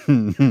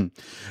 Danny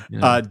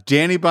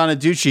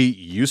Bonaducci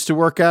used to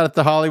work out at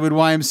the Hollywood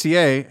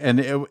YMCA, and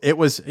it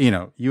was,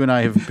 you and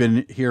I have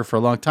been here for a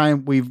long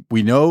time.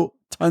 We know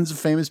tons of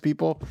famous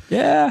people.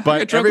 Yeah,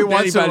 but every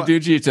once in a while,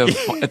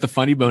 Bonaducci at the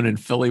Funny Bone in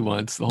Philly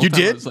once. The whole time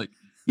did? I was like,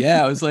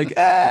 yeah, I was like,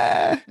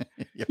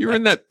 you're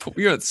in that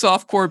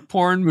softcore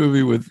porn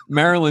movie with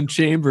Marilyn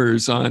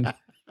Chambers on.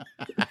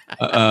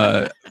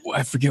 I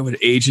forget what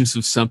Agents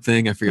of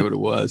something. I forget what it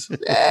was.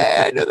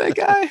 I know that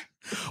guy.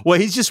 Well,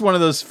 he's just one of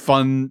those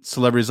fun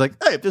celebrities. Like,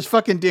 hey, there's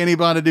fucking Danny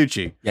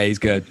Bonaducci. Yeah, he's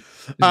good.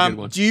 He's a good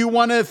one. Do you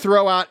want to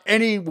throw out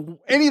any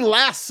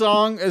last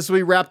song as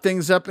we wrap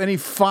things up? Any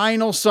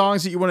final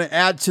songs that you want to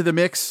add to the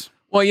mix?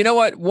 Well, you know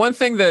what? One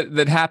thing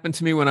that happened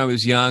to me when I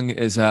was young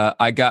is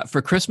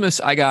for Christmas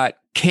I got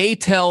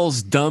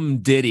K-Tel's Dumb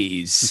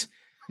Ditties,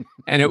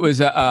 And it was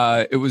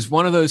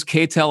one of those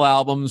K-Tel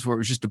albums where it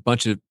was just a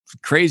bunch of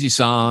crazy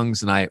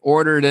songs, and I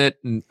ordered it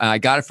and I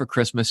got it for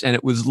Christmas, and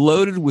it was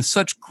loaded with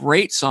such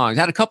great songs.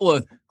 It had a couple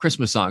of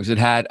Christmas songs. It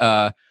had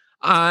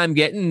I'm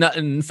getting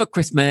nothing for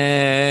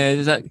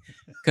Christmas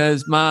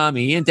because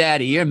mommy and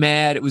daddy are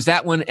mad. It was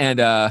that one, and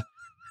all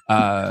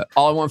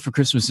I want for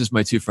Christmas is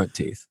my 2 front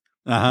teeth.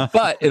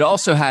 But it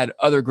also had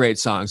other great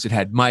songs. It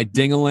had My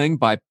Ding-a-Ling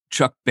by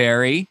Chuck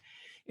Berry.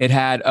 It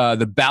had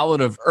The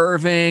Ballad of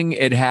Irving.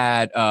 It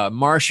had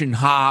Martian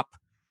Hop.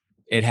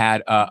 It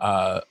had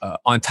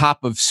On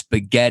Top of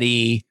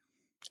Spaghetti.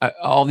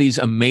 All these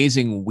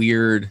amazing,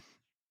 weird,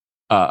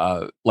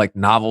 like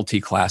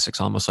novelty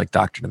classics, almost like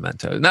Dr.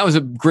 Demento. And that was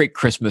a great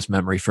Christmas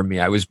memory for me.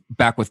 I was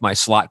back with my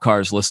slot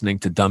cars listening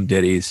to dumb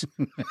ditties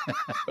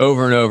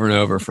over and over and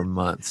over for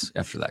months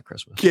after that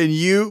Christmas. Can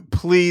you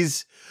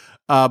please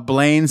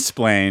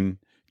Blaine-splain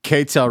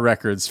K-Tel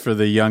Records for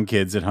the young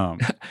kids at home?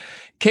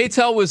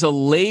 K-Tel was a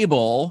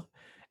label,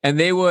 and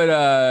they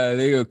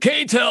go,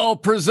 K-Tel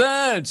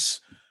presents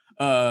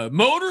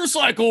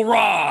motorcycle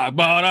rock.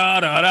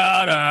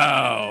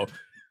 Ba-da-da-da-da.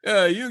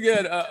 You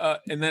get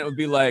and then it would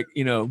be like,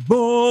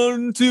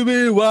 Born to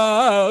be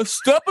Wild,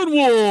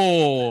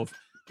 Steppenwolf,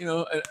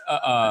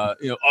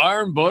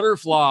 Iron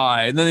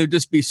Butterfly, and then there'd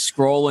just be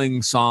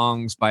scrolling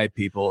songs by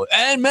people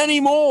and many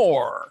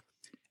more.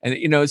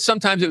 And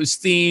sometimes it was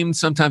themed,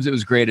 sometimes it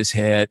was greatest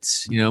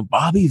hits.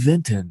 Bobby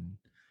Vinton.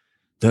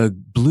 The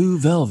Blue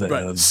Velvet.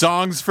 Right.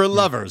 Songs for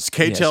lovers.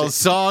 K-Tel's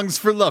Songs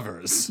for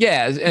Lovers.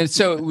 Yeah, and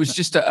so it was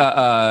just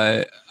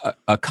a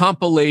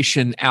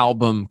compilation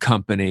album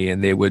company,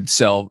 and they would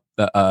sell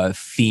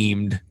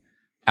themed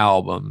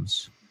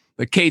albums.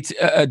 But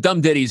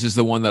Dumb Ditties is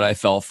the one that I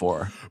fell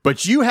for.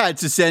 But you had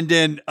to send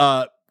in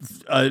a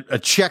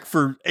check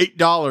for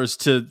 $8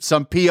 to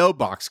some P.O.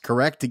 box,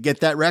 correct, to get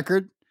that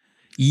record?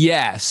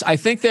 Yes, I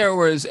think there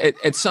was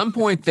at some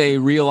point they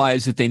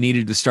realized that they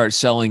needed to start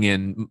selling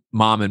in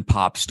mom and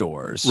pop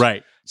stores,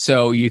 right?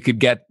 So you could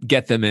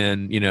get them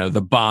in,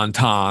 the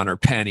Bon-Ton or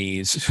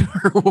Pennies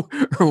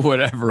or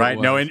whatever. Right?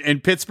 No, in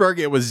Pittsburgh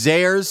it was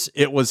Zayre's,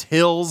 it was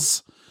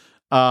Hills,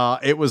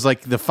 it was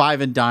like the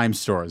 5 and dime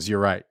stores. You're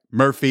right,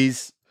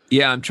 Murphy's.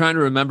 Yeah, I'm trying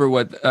to remember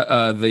what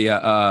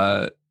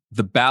the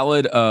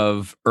Ballad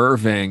of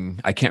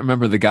Irving. I can't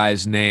remember the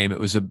guy's name. It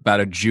was about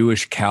a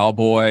Jewish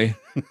cowboy.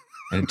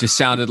 And it just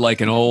sounded like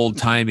an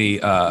old-timey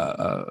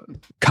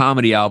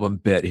comedy album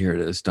bit. Here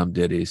it is, Dumb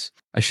Ditties.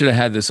 I should have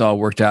had this all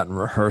worked out in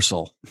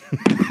rehearsal.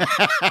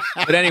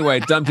 But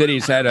anyway, Dumb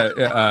Ditties had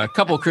a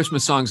couple of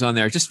Christmas songs on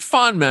there. Just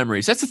fond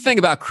memories. That's the thing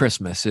about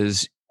Christmas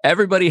is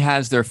everybody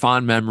has their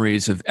fond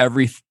memories of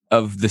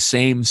of the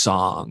same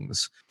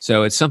songs.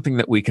 So it's something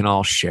that we can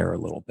all share a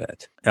little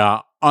bit.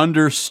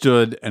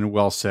 Understood and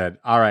well said.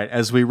 All right,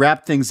 as we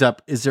wrap things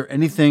up, is there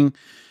anything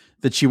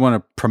that you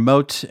want to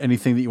promote,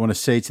 anything that you want to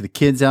say to the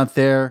kids out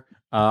there?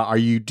 Are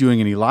you doing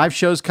any live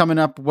shows coming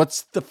up?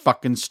 What's the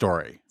fucking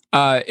story?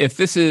 If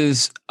this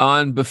is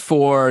on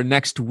before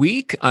next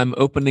week, I'm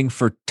opening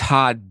for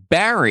Todd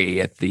Barry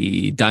at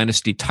the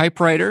Dynasty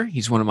Typewriter.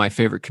 He's one of my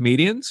favorite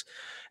comedians,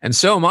 and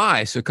so am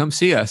I. So come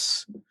see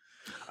us.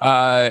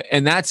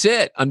 And that's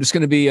it. I'm just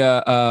going to be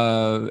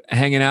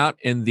hanging out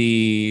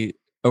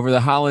over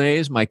the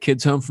holidays. My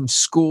kid's home from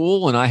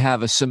school, and I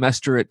have a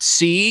semester at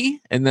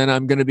sea. And then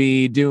I'm going to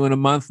be doing a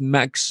month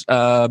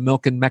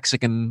milking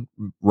Mexican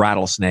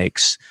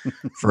rattlesnakes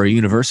for a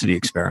university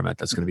experiment.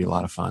 That's going to be a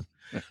lot of fun.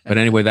 But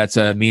anyway, that's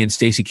me and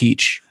Stacy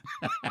Keach.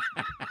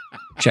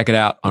 Check it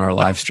out on our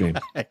live stream.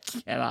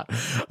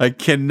 I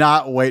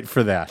cannot wait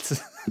for that.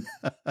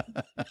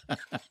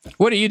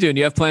 What are you doing? Do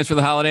you have plans for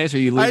the holidays? Are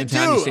you leaving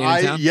town? You staying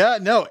in town? Yeah,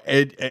 no.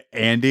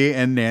 Andy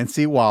and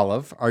Nancy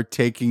Wolof are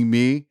taking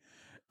me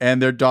and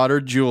their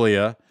daughter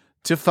Julia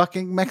to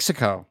fucking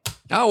Mexico.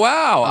 Oh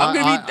wow! I'm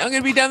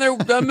gonna be down there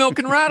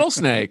milking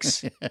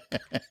rattlesnakes.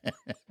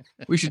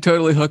 We should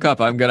totally hook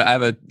up. I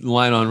have a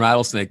line on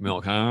rattlesnake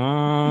milk.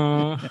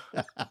 Huh?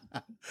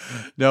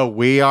 No,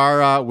 we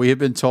are. We have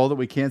been told that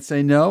we can't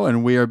say no,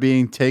 and we are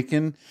being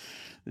taken.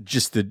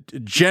 Just the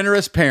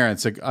generous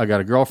parents. I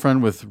got a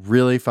girlfriend with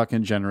really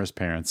fucking generous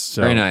parents.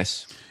 So very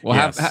nice. Well,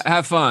 yes.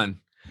 have fun.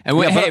 And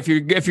hey,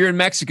 if you're in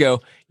Mexico,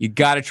 you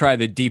got to try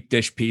the deep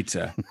dish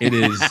pizza. It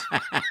is,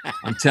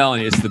 I'm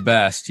telling you, it's the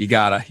best. You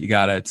gotta.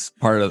 It's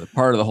part of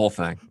the whole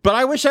thing. But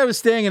I wish I was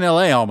staying in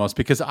LA almost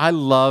because I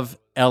love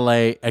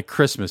LA at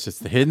Christmas. It's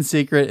the hidden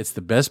secret. It's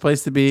the best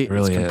place to be. It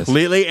really it's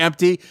completely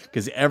empty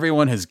because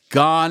everyone has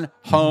gone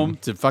home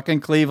to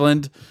fucking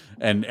Cleveland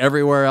and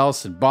everywhere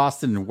else in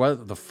Boston and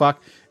what the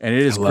fuck. And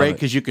it is great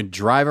because you can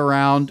drive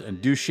around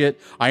and do shit.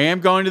 I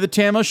am going to the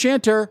Tam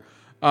O'Shanter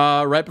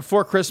right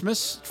before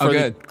Christmas for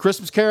the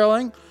Christmas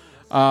caroling.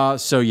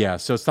 So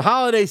it's the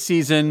holiday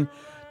season.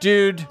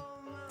 Dude,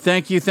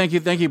 thank you.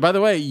 By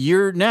the way,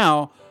 you're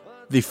now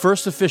the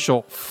first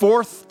official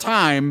 4th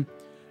time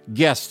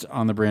guest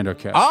on the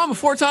Brandocast. Oh, I'm a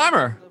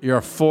 4-timer. You're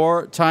a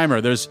 4-timer.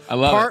 I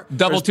love it.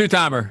 Double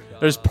 2-timer.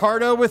 There's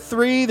Pardo with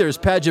 3. There's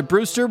Padgett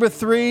Brewster with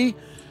 3.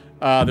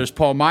 There's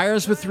Paul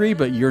Myers with 3,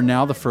 but you're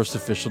now the first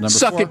official number 4.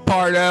 Suck it,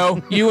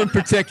 Pardo. You in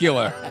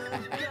particular.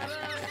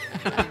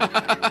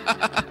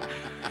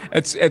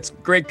 It's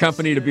great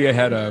company to be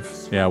ahead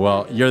of. Yeah,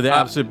 well, you're the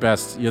absolute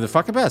best. You're the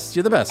fucking best.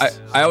 You're the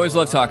best. I always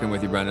love talking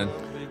with you, Brendan.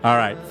 All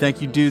right.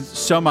 Thank you, dude,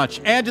 so much.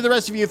 And to the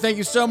rest of you, thank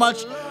you so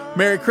much.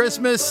 Merry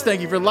Christmas.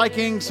 Thank you for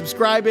liking,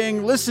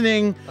 subscribing,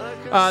 listening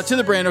to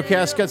the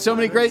Brandocast. Got so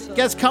many great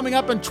guests coming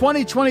up in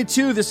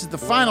 2022. This is the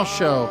final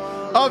show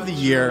of the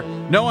year.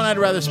 No one I'd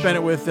rather spend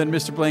it with than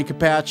Mr. Blaine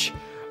Capatch.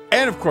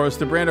 And, of course,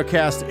 the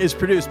Brandocast is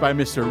produced by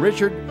Mr.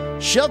 Richard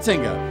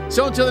Sheltinga.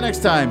 So until the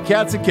next time,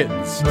 cats and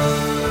kittens.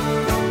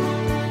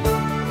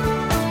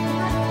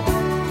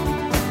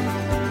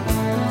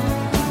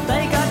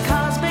 They got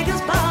cars big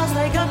as bars,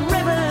 they got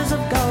rivers of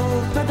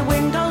gold, but the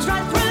windows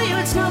right through you,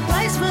 it's no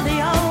place for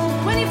the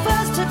old. When you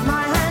first took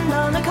my hand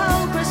on a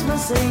cold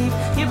Christmas Eve,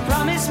 you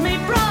promised me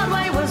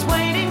Broadway was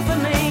waiting for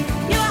me.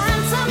 You were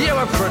handsome, You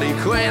were pretty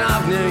queen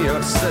of New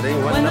York City.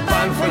 When the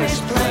band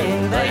finished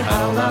playing, they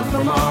held out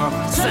for more.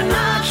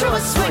 Sinatra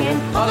was swinging,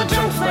 all the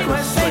jokes they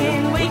were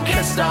singing. We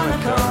kissed on the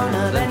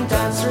corner, then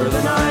danced through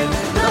the night.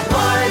 The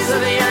boys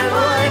of the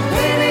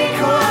NYPD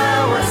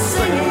choir were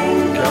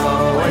singing, Go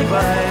Away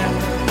Babe,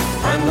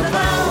 and the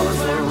band